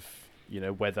terms of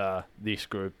whether this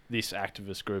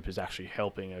activist group is actually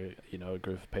helping a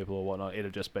group of people or whatnot.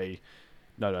 It'll just be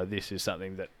no, this is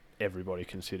something that everybody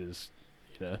considers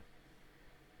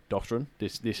doctrine.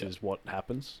 This is what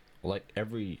happens. Like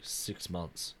every 6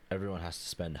 months, everyone has to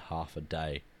spend half a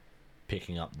day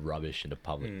picking up rubbish in a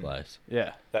public place.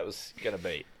 Yeah. That was going to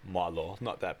be my law,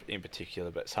 not that in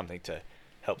particular, but something to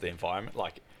help the environment.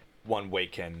 Like one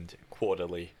weekend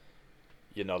quarterly,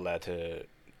 you're not allowed to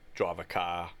drive a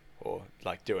car or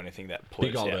like do anything that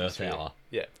pollutes Big old the Earth atmosphere. Hour.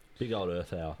 Yeah. Big old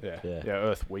Earth Hour. Yeah.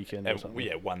 Earth Weekend or And something.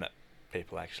 yeah, one that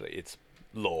people actually, it's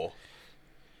law.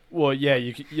 Well, yeah,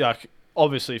 like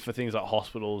obviously for things like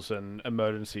hospitals and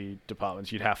emergency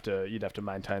departments, you'd have to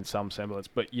maintain some semblance.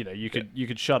 But you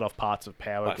could shut off parts of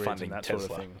power Like grids funding and that Tesla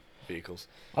sort of thing. vehicles.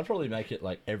 I'd probably make it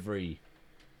like every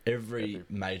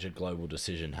major global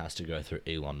decision has to go through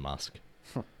Elon Musk.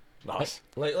 Nice.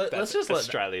 Let's just let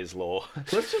Australia's law.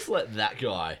 let's just let that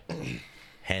guy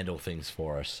handle things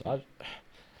for us.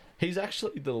 He's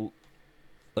actually the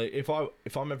if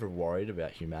I'm ever worried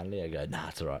about humanity, I go, nah,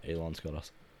 it's alright. Elon's got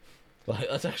us. Like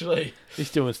that's actually He's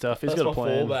doing stuff. He's that's got my a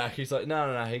plan. fallback. He's like,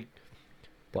 no. He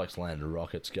bloke's landing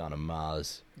rockets, going to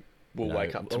Mars. We'll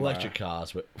wake up tomorrow. Electric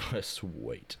cars, we're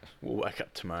sweet. We'll wake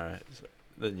up tomorrow.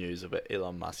 The news about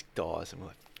Elon Musk dies, and we're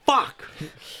like, fuck!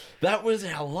 That was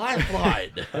our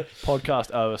lifeline. Podcast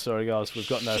over. Sorry, guys. We've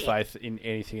got no faith in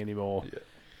anything anymore. Yeah.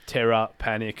 Terror,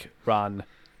 panic, run.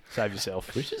 Save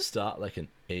yourself. We should start like an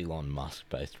Elon Musk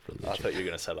based religion. I thought you were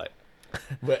going to say like,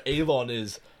 Where Elon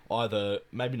is either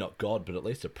maybe not God, but at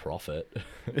least a prophet.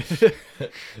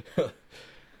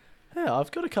 Yeah,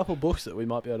 I've got a couple books that we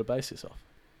might be able to base this off.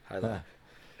 Halo.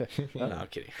 No, I'm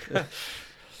kidding.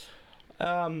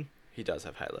 He does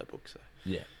have Halo books, though.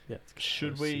 Yeah. Yeah.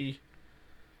 Should we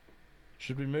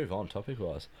move on topic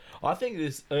wise? I think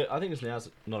this now's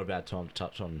not a bad time to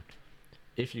touch on.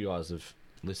 If you guys have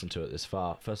listened to it this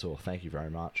far, first of all, thank you very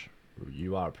much.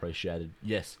 You are appreciated.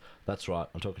 Yes, that's right.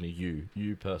 I'm talking to you.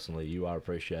 You personally, you are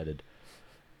appreciated.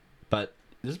 But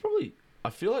this is probably, I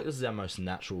feel like this is our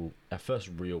first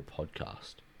real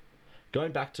podcast.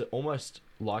 Going back to almost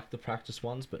like the practice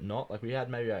ones, but not. Like we had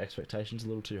maybe our expectations a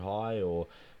little too high, or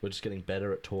we're just getting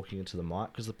better at talking into the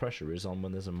mic because the pressure is on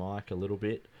when there's a mic a little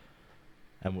bit,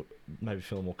 and we're maybe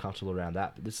feeling more comfortable around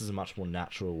that. But this is a much more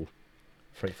natural,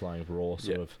 free-flowing, raw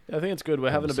sort of. I think it's good. We're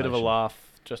having a bit of a conversation.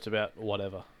 laugh just about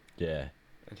whatever. Yeah.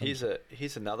 And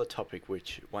here's another topic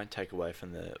which won't take away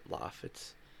from the laugh.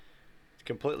 It's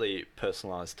completely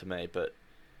personalised to me, but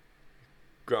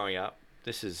growing up,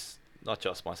 this is not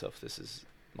just myself. This is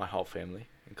my whole family,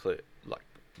 include like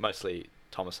mostly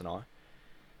Thomas and I.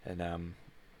 And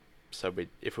so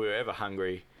if we were ever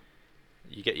hungry,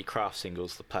 you get your Kraft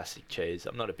singles, the plastic cheese.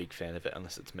 I'm not a big fan of it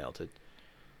unless it's melted.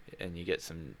 And you get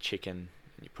some chicken,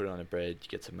 and you put it on a bread. You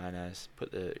get some mayonnaise,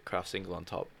 put the Kraft single on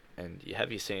top, and you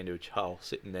have your sandwich whole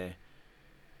sitting there,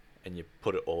 and you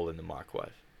put it all in the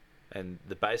microwave. And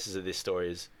the basis of this story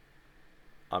is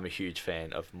I'm a huge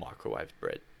fan of microwave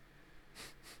bread.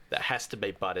 That has to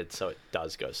be buttered so it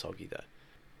does go soggy,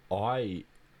 though. I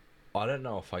don't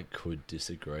know if I could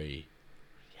disagree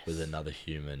with another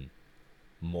human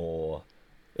more.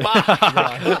 Damn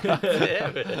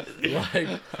it. Like,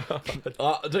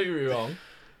 don't get me wrong,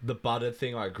 the butter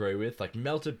thing I agree with. Like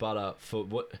melted butter for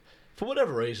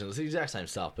whatever reason, it's the exact same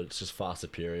stuff, but it's just far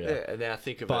superior. Yeah, and now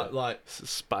think of But a like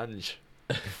sponge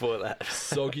for that.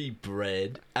 soggy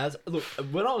bread.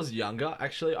 When I was younger,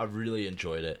 actually, I really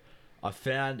enjoyed it. I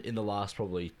found in the last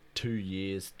probably 3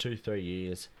 years,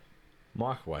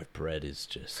 microwave bread is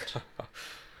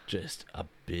just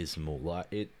abysmal. Like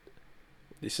it.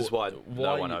 This is why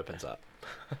no one opens up.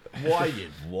 Why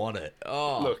you'd want it?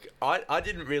 Oh, Look, I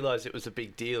didn't realise it was a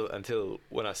big deal until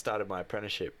when I started my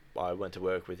apprenticeship. I went to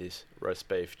work with this roast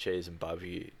beef, cheese and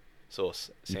barbecue sauce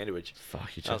sandwich.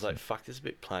 fuck you. I was like, fuck, this is a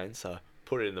bit plain, so I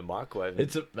put it in the microwave.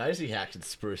 It's amazing how it can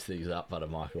spruce things up by the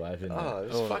microwave. Isn't Oh, it?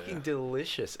 it was fucking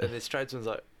delicious. And this tradesman's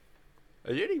like,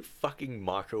 are you eating fucking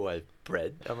microwave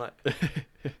bread? I'm like,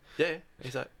 yeah.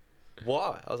 He's like,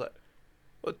 why? I was like,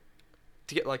 well,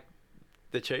 to get like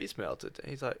the cheese melted. And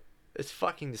he's like, it's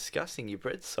fucking disgusting. Your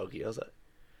bread's soggy. I was like,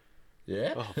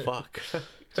 Yeah. oh fuck.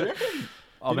 Do you reckon?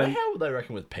 I You know mean, how they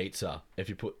reckon with pizza, if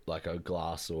you put like a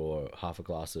glass or half a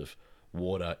glass of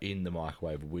water in the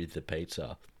microwave with the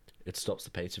pizza, it stops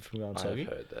the pizza from going I've soggy?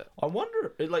 heard that. I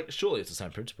wonder, surely it's the same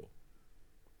principle.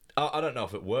 I don't know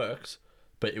if it works,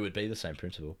 but it would be the same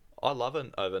principle. I love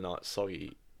an overnight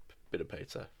soggy bit of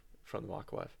pizza from the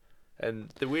microwave. And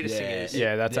the weirdest thing is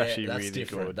that's actually that's really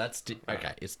different. good. That's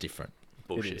okay. It's different.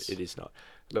 bullshit. It is not.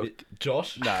 Look,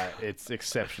 Josh. No, it's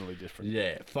exceptionally different.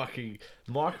 Yeah, fucking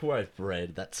microwave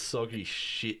bread. That soggy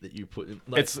shit that you put in.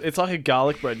 Like, It's like a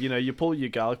garlic bread. You know, you pull your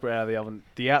garlic bread out of the oven.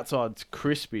 The outside's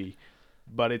crispy,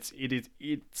 but it's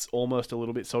almost a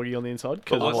little bit soggy on the inside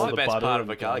because but of what's all the the best butter part and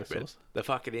of a garlic sauce. bread? The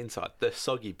fucking inside, the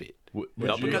soggy bit. would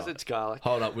Not you- because it's garlic.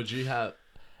 Hold up. Would you have?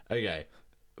 Okay,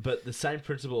 but the same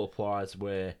principle applies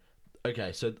where.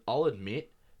 Okay, so I'll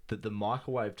admit that the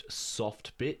microwaved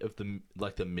soft bit of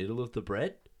the middle of the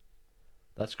bread,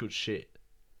 that's good shit.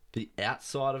 The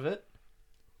outside of it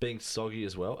being soggy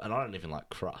as well, and I don't even like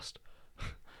crust.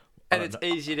 And it's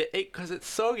easy to eat because it's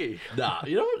soggy. Nah,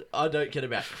 you know what I don't get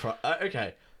about crust?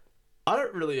 Okay, I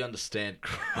don't really understand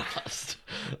crust.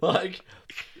 Like,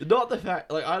 not the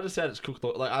fact... Like, I understand it's cooked...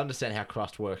 Like, I understand how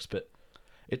crust works, but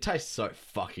it tastes so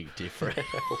fucking different.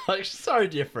 Like, so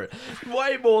different.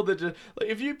 Way more than just... Like,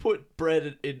 if you put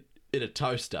bread in a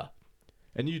toaster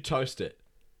and you toast it,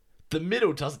 the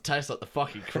middle doesn't taste like the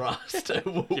fucking crust it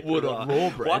would on raw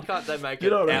bread. Why can't they make You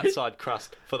know an what I mean? outside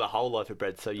crust for the whole loaf of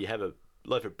bread so you have a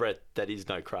loaf of bread that is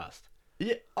no crust?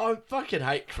 Yeah, I fucking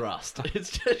hate crust.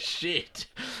 It's just shit.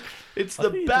 It's I the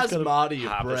think you just gotta- basmati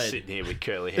of Harper's bread. sitting here with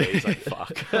curly hair. He's like,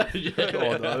 fuck. Yeah.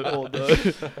 Oh no,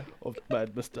 I've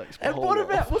made mistakes. My And whole what life.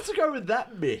 about, what's to go with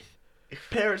that myth?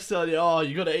 Parents tell you, oh,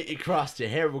 you got to eat your crust, your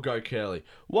hair will go curly.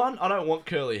 One, I don't want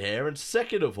curly hair, and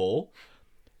second of all,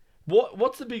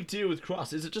 what's the big deal with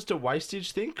crust? Is it just a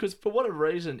wastage thing? Because for whatever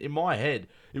reason, in my head,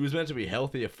 it was meant to be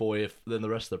healthier for you than the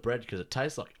rest of the bread because it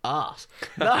tastes like ass.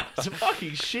 No, it's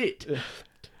fucking shit.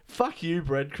 Fuck you,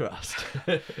 bread crust.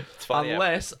 It's funny.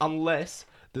 Unless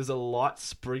there's a light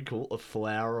sprinkle of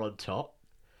flour on top,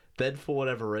 then for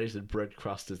whatever reason, bread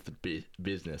crust is the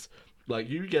business. Like,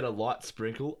 you get a light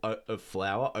sprinkle of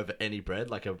flour over any bread,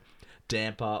 like a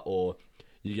damper, or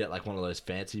you get like one of those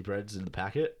fancy breads in the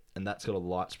packet, and that's got a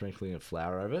light sprinkling of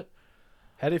flour over it.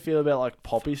 How do you feel about like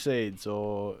poppy seeds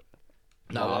or?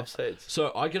 I love seeds.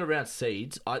 So I get around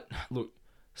seeds. Look,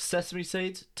 sesame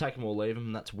seeds, take them or leave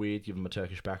them. That's weird. Give them a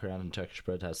Turkish background, and Turkish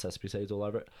bread has sesame seeds all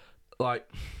over it. Like,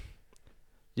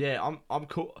 yeah, I'm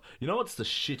cool. You know what's the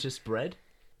shittest bread?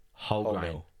 Whole grain.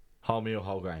 meal. Whole meal,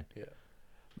 whole grain. Yeah.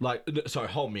 Like, sorry,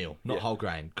 whole meal, not Yeah. whole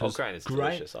grain. Whole 'Cause grain is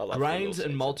delicious. I love the grains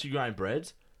little and seeds. multigrain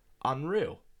breads,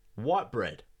 unreal. White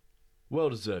bread,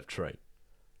 well-deserved treat.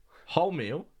 Whole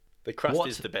meal, The crust What?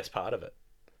 is the best part of it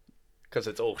because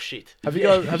it's all shit. Have you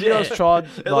guys tried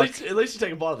At like? least you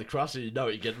take a bite of the crust and you know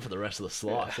what you're getting for the rest of the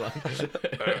slice. Like,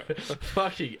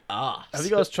 fucking ass. Have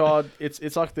you guys tried?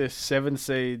 It's like the Seven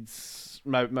Seeds.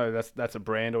 Maybe that's a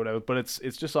brand or whatever. But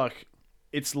it's just like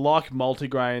it's like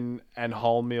multigrain and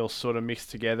wholemeal sort of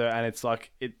mixed together, and it's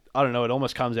like I don't know. It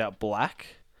almost comes out black,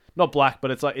 not black,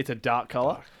 but it's like it's a dark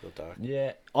color. Dark.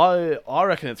 Yeah, I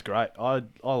reckon it's great. I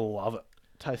love it.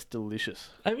 Tastes delicious.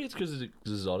 maybe it's because it's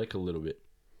exotic a little bit.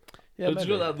 Yeah, It's maybe.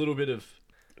 got that little bit of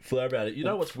flair about it. You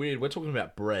know what's weird? We're talking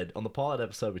about bread. On the pilot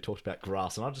episode, we talked about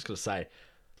grass, and I'm just going to say,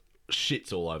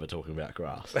 shit's all over talking about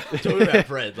grass. Talking about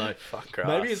bread, like, Fuck grass.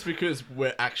 maybe it's because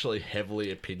we're actually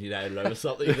heavily opinionated over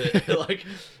something that, like,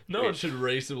 no one should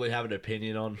reasonably have an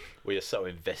opinion on. We are so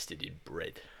invested in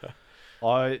bread.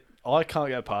 I can't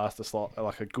get past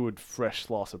like a good fresh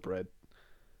slice of bread.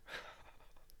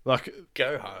 Like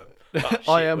Go home.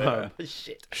 I am home.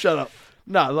 Shit. Shut up.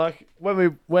 No, like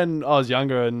when I was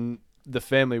younger and the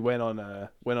family went on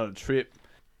a trip.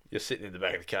 You're sitting in the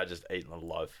back of the car just eating a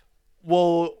loaf.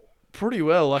 Well, pretty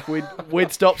well. Like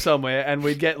we'd stop somewhere and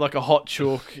we'd get like a hot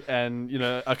chook and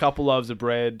a couple loaves of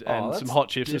bread and that's some hot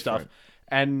chips and stuff. different.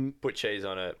 And Put cheese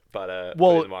on it, butter,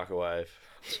 Well- put it in the microwave.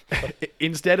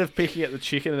 instead of picking at the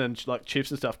chicken and like chips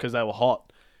and stuff because they were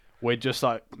hot, we'd just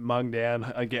like mung down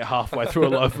and get halfway through a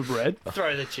loaf of bread.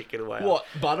 Throw the chicken away. What,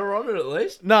 butter on it at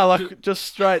least? No, like just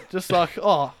straight, just like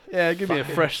oh yeah, give me a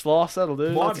fresh slice. That'll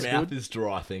do. My That's mouth good. is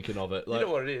dry thinking of it. You Like,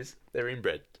 know what it is? They're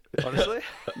inbred. Honestly.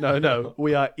 No,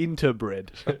 we are into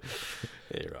bread. Yeah,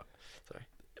 you're right. Sorry.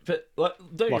 But like,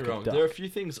 don't Like get a me wrong. duck. There are a few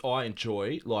things I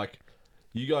enjoy. Like,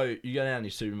 you go down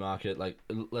your supermarket, like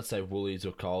let's say Woolies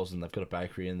or Coles, and they've got a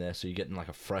bakery in there, so you're getting like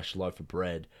a fresh loaf of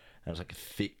bread, and it's like a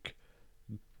thick,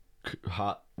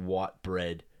 hot white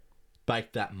bread,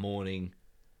 baked that morning.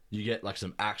 You get like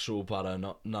some actual butter,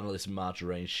 none of this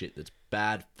margarine shit that's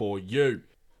bad for you,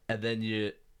 and then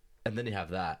you have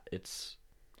that. It's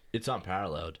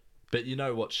unparalleled. But you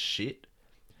know what's shit?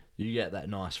 You get that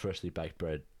nice freshly baked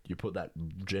bread. You put that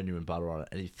genuine butter on it,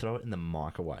 and you throw it in the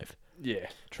microwave. Yeah,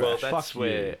 Well, trash. that's Fuck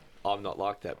where you. I'm not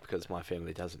like that because my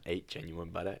family doesn't eat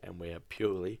genuine butter and we are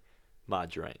purely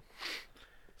margarine.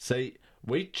 See,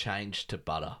 we changed to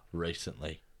butter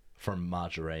recently from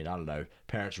margarine. I don't know.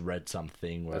 Parents read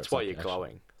something where That's it's why like you're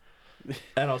glowing.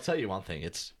 And I'll tell you one thing.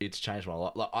 It's changed my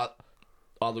life. Like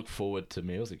I look forward to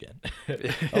meals again.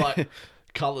 Like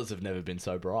colors have never been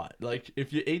so bright. Like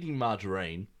if you're eating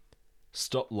margarine,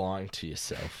 stop lying to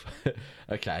yourself.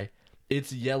 Okay,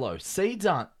 it's yellow. Seeds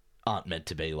aren't meant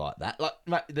to be like that. Like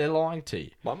mate, they're lying to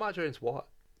you. My margarine's white.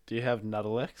 Do you have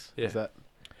Nuttalex? Yeah. Is that?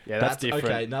 Yeah, that's different.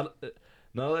 Okay.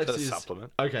 No, That's that's a is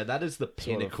supplement. okay. That is the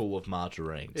pinnacle of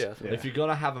margarines. Yeah. If you're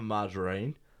gonna have a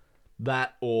margarine,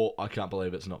 that or I can't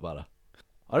believe it's not butter.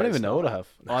 I don't It's even know what I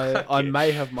have. I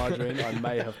may have margarine. I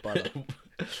may have butter.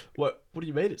 What do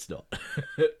you mean it's not?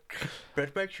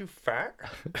 Bread makes you fat.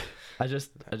 I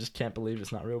just can't believe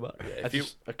it's not real butter. Yeah,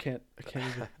 I can't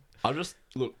even.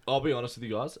 Look, I'll be honest with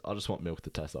you guys. I just want milk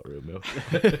that tastes like real milk.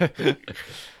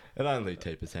 And only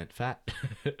 2% fat.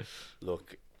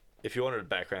 Look, if you wanted a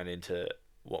background into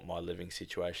what my living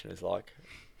situation is like,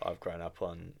 I've grown up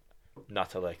on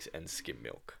Nuttalex and skim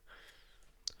milk.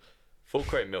 Full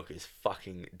cream milk is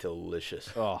fucking delicious.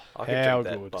 Oh, I could how drink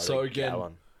that good! by So the again,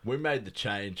 gallon. we made the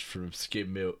change from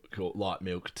skim milk or light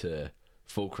milk to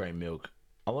full cream milk.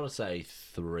 I want to say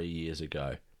 3 years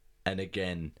ago, and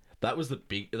again, that was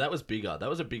bigger. That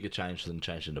was a bigger change than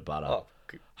changing to butter. Oh,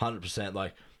 100%.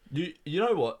 Like you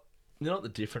know what? You know what the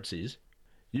difference is?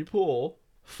 You pour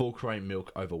full cream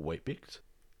milk over Weet Bix.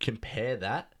 Compare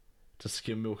that to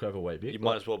skim milk over Weet Bix. you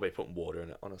might as well be putting water in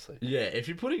it, honestly. Yeah, if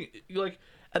you're putting like,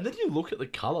 and then you look at the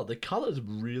color. The color's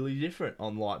really different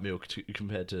on light milk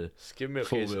compared to Skim milk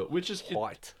full is milk, which is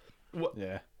white.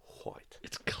 Yeah, White.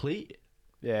 it's clear.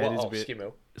 yeah, it is a bit. skim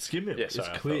milk. Skim milk, Yeah, it's sorry,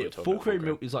 I thought we clear. were talking Full about cream full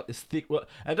milk is like this thick. Well,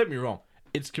 and don't get me wrong,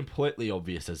 it's completely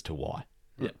obvious as to why.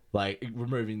 Yeah. Like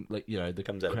removing, like the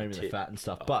Comes out of cream the and the tip. fat and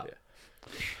stuff. Oh, but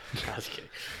yeah. I was kidding.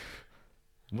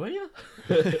 were you?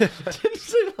 Didn't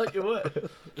seem like you were.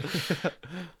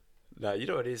 No, you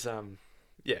know what it is?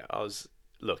 Yeah, I was.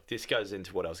 Look, this goes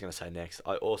into what I was going to say next.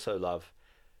 I also love.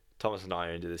 Thomas and I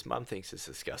are into this. Mum thinks it's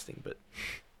disgusting, but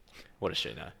what does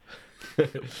she know?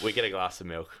 We get a glass of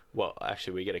milk. Well,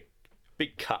 actually, we get a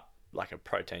big cup, like a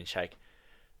protein shake.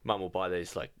 Mum will buy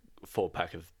these like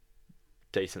 4-pack of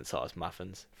decent sized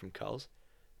muffins from Coles.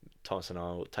 Thomas and I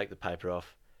will take the paper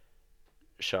off,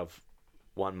 shove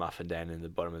one muffin down in the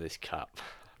bottom of this cup,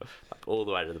 like all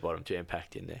the way to the bottom, jam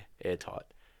packed in there, airtight,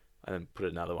 and then put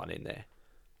another one in there.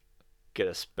 Get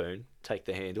a spoon, take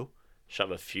the handle,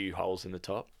 shove a few holes in the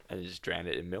top, and just drown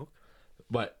it in milk.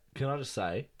 Wait, can I just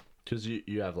say, because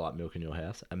you have light milk in your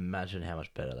house, imagine how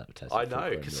much better that would taste. I like full know,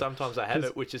 cream because milk. sometimes I have 'Cause-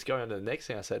 it, which is going on to the next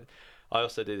thing I said. I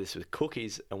also do this with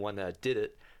cookies, and one day I did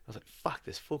it, I was like, fuck,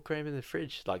 there's full cream in the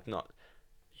fridge. Like, not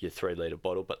your 3-litre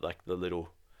bottle, but like the little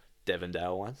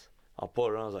Devondale ones. I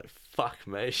poured it on, I was like, fuck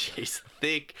me, she's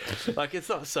thick. Like, it's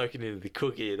not soaking into the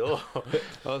cookie at all.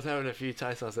 I was having a few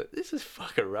tastes, and I was like, this is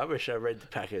fucking rubbish. I read the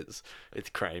packets. It's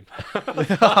cream.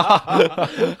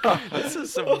 This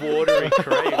is some watery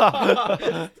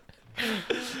cream.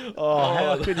 Oh,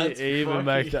 how could you that's even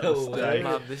make that fucking mistake? hilarious.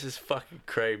 Mum, this is fucking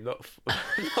cream, not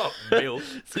not milk.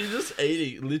 So you're just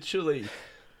eating literally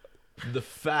the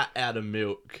fat out of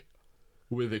milk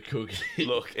with a cookie.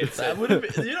 Look, it's that would have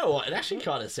been, you know what? It actually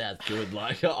kind of sounds good.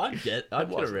 Like I'd get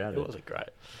around it it. wasn't great.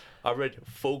 I read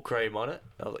full cream on it.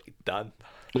 I was like, done.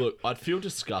 Look, I'd feel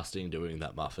disgusting doing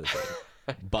that muffin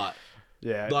thing, but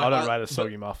Yeah, Like, I don't I- rate a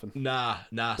soggy muffin. nah.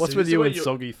 What's See, with this is you where and you-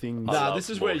 soggy things? I Nah, love this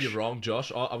is where mush. you're wrong,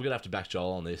 Josh. I'm gonna have to back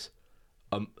Joel on this.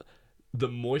 The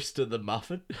moister the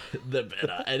muffin, the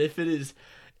better. And if it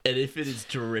is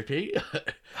dripping,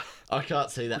 I can't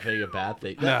see that being a bad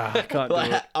thing. Nah, I can't do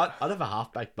Like, it. I'd have a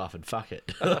half-baked muffin. Fuck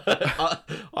it.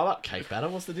 I like cake batter.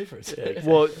 What's the difference?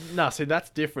 Well, no, see, that's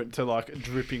different to like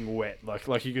dripping wet.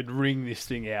 Like you could wring this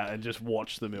thing out and just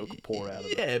watch the milk pour out of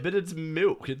it. Yeah, but it's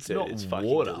milk. It's Dude, not it's fucking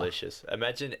water. delicious.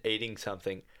 Imagine eating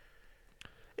something.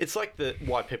 It's like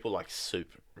why people like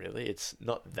soup. Really, it's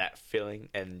not that filling,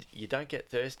 and you don't get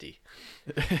thirsty.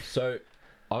 So,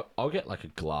 I'll get like a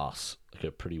glass, like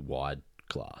a pretty wide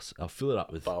glass. I'll fill it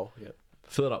up with Bowl, yep.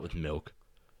 milk,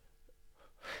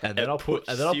 and then I'll put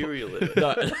cereal in it.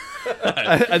 No,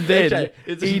 And then Okay,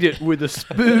 it's- eat it with a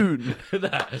spoon.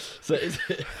 no. So is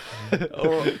it,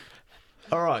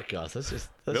 all right, guys. Let's just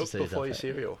Milk see before your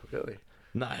something. cereal, really.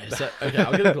 No, so okay,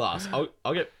 I'll get a glass.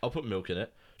 I'll put milk in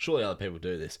it. Surely other people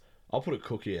do this. I'll put a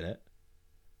cookie in it,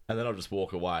 and then I'll just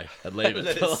walk away and leave it.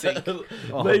 Let it sink.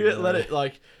 Leave it. no.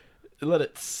 Let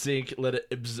it sink. Let it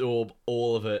absorb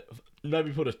all of it.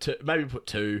 Maybe put two,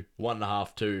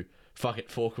 1.5, 2. Fuck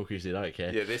it, 4 cookies in. I don't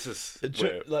care. Yeah, this is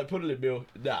Like put it in milk.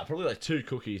 Nah, probably like 2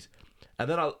 cookies, and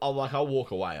then I'll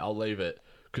walk away. I'll leave it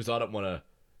because I don't want to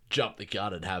jump the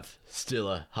gun and have still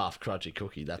a half crunchy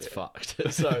cookie. That's fucked.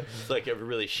 So It's like a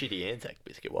really shitty Anzac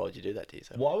biscuit. Why would you do that to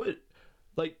yourself? why would,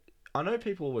 like, I know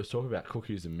people always talk about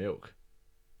cookies and milk.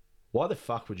 Why the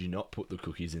fuck would you not put the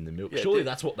cookies in the milk? Yeah, Surely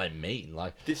that's what they mean.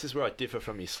 Like, This is where I differ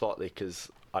from you slightly because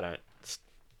I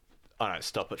don't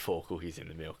stop at 4 cookies in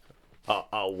the milk.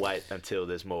 I'll wait until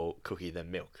there's more cookie than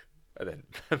milk, and then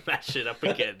mash it up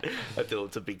again until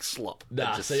it's a big slop. and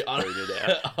nah, just see, spoon it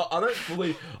out. I don't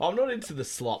fully. I'm not into the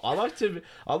slop. I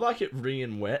like it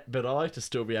wringing wet, but I like to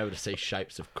still be able to see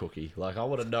shapes of cookie. Like, I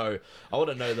want to know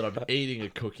that I'm eating a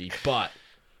cookie, but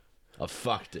I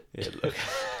fucked it.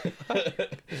 Yeah,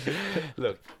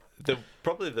 look,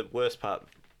 probably the worst part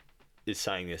is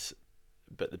saying this,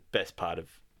 but the best part of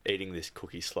eating this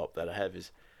cookie slop that I have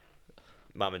is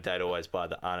Mum and Dad always buy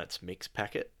the Arnott's mix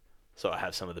packet. So I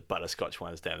have some of the butterscotch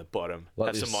ones down the bottom, Like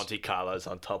have some this- Monte Carlos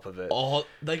on top of it. Oh,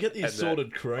 they get the and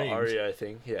assorted that creams. Oreo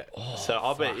thing, yeah. Oh, so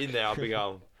I'll fuck. be in there, I'll be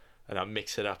going, and I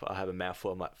mix it up. I have a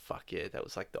mouthful. I'm like, fuck yeah, that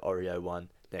was like the Oreo one.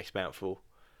 Next mouthful,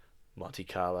 Monte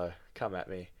Carlo, come at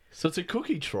me. So it's a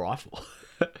cookie trifle.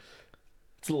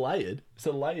 It's layered. It's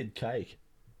a layered cake.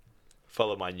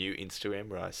 Follow my new Instagram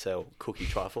where I sell cookie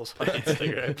trifles on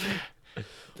Instagram.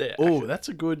 Yeah, Oh, actually, that's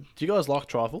a good. Do you guys like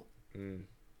trifle?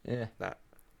 Yeah. nah,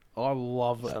 I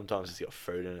love it. sometimes it's got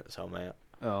fruit in it, so I'm out.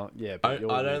 Oh yeah, I, but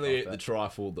you're I'd weird only like eat the that.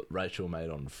 trifle that Rachel made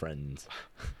on Friends.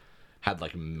 Had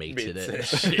like meat in Meats it in and it.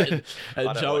 shit. I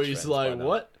And don't Joey's watch Friends, like, but I know.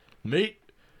 what? Meat?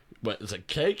 What, it's a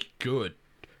cake? Good.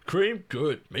 Cream?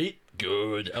 Good. Meat?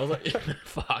 Good. I was like,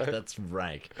 fuck, that's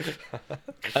rank.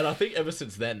 And I think ever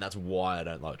since then, that's why I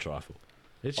don't like trifle.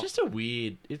 It's just a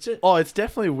weird... Oh, it's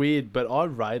definitely weird, but I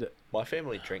rate it. My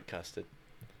family drink custard.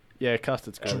 Yeah,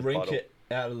 custard's Out of good. the drink bottle. it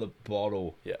out of the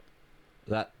bottle. Yeah.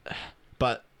 But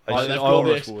I they've got the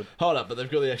almost would. hold up, but they've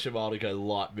got the extra mile to go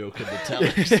light milk and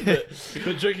metallics.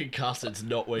 but drinking custard's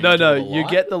not where No, you do no, the you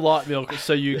light. get the light milk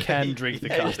so you can drink the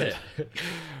custard.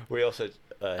 We also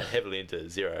heavily into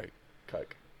zero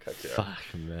Coke. Coke Zero.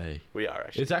 Fuck me. We are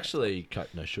actually. It's actually Coke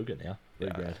no sugar now. Yeah.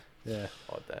 Rebrand. Yeah.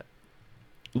 odd that.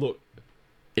 Look,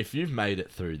 if you've made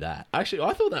it through that, actually,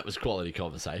 I thought that was quality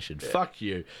conversation. Yeah. Fuck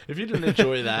you. If you didn't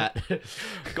enjoy that,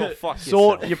 Go fuck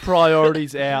Sort yourself. your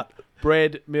priorities out.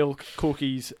 Bread, milk,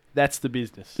 cookies. That's the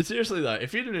business. seriously though,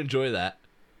 if you didn't enjoy that,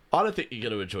 I don't think you're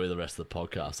going to enjoy the rest of the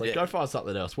podcast. Like, Yeah. go find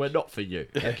something else. We're not for you.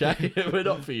 Okay, we're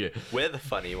not for you. We're the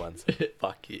funny ones.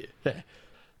 Fuck you.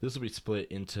 This will be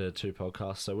split into 2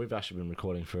 podcasts. So we've actually been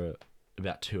recording for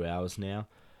about 2 hours now.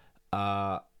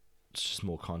 It's just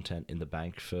more content in the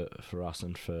bank for us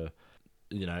and for,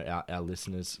 you know, our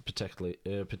listeners, particularly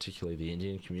the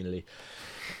Indian community.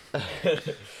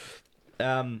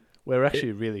 We're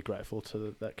actually really grateful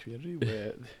to that community.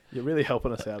 Where you're really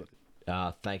helping us out.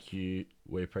 Thank you.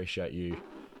 We appreciate you.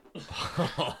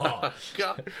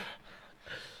 God.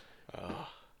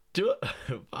 Do it.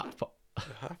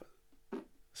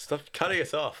 Stop cutting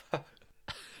us off.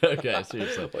 Okay,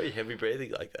 seriously. Why are you heavy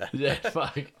breathing like that? Yeah,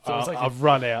 fuck. So it's like I've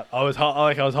run out. I was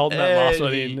holding that last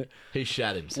one in, he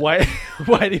shat himself.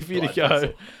 waiting for you to Blood go,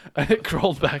 vessel. and it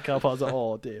crawled back up. I was like,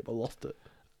 oh damn, I lost it.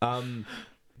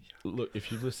 Look,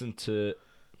 if you've listened to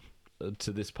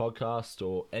this podcast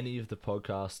or any of the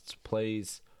podcasts,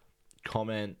 please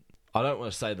comment. I don't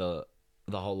want to say the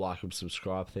whole like and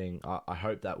subscribe thing. I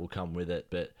hope that will come with it,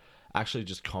 but actually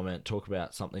just comment, talk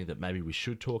about something that maybe we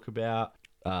should talk about,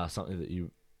 something that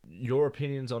your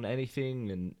opinions on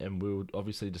anything, and we'll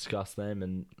obviously discuss them,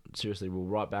 and seriously, we'll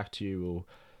write back to you, we'll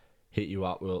hit you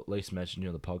up, we'll at least mention you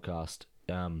on the podcast.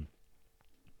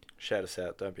 Shout us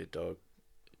out. Don't be a dog.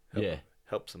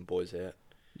 Help some boys out.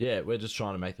 Yeah, we're just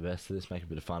trying to make the best of this, make a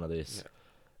bit of fun of this.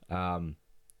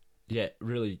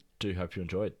 Really do hope you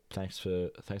enjoyed. Thanks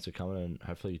for coming, and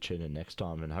hopefully you tune in next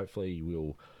time, and hopefully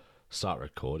we'll start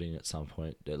recording at some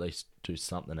point, at least do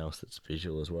something else that's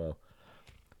visual as well.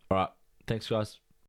 All right, thanks guys.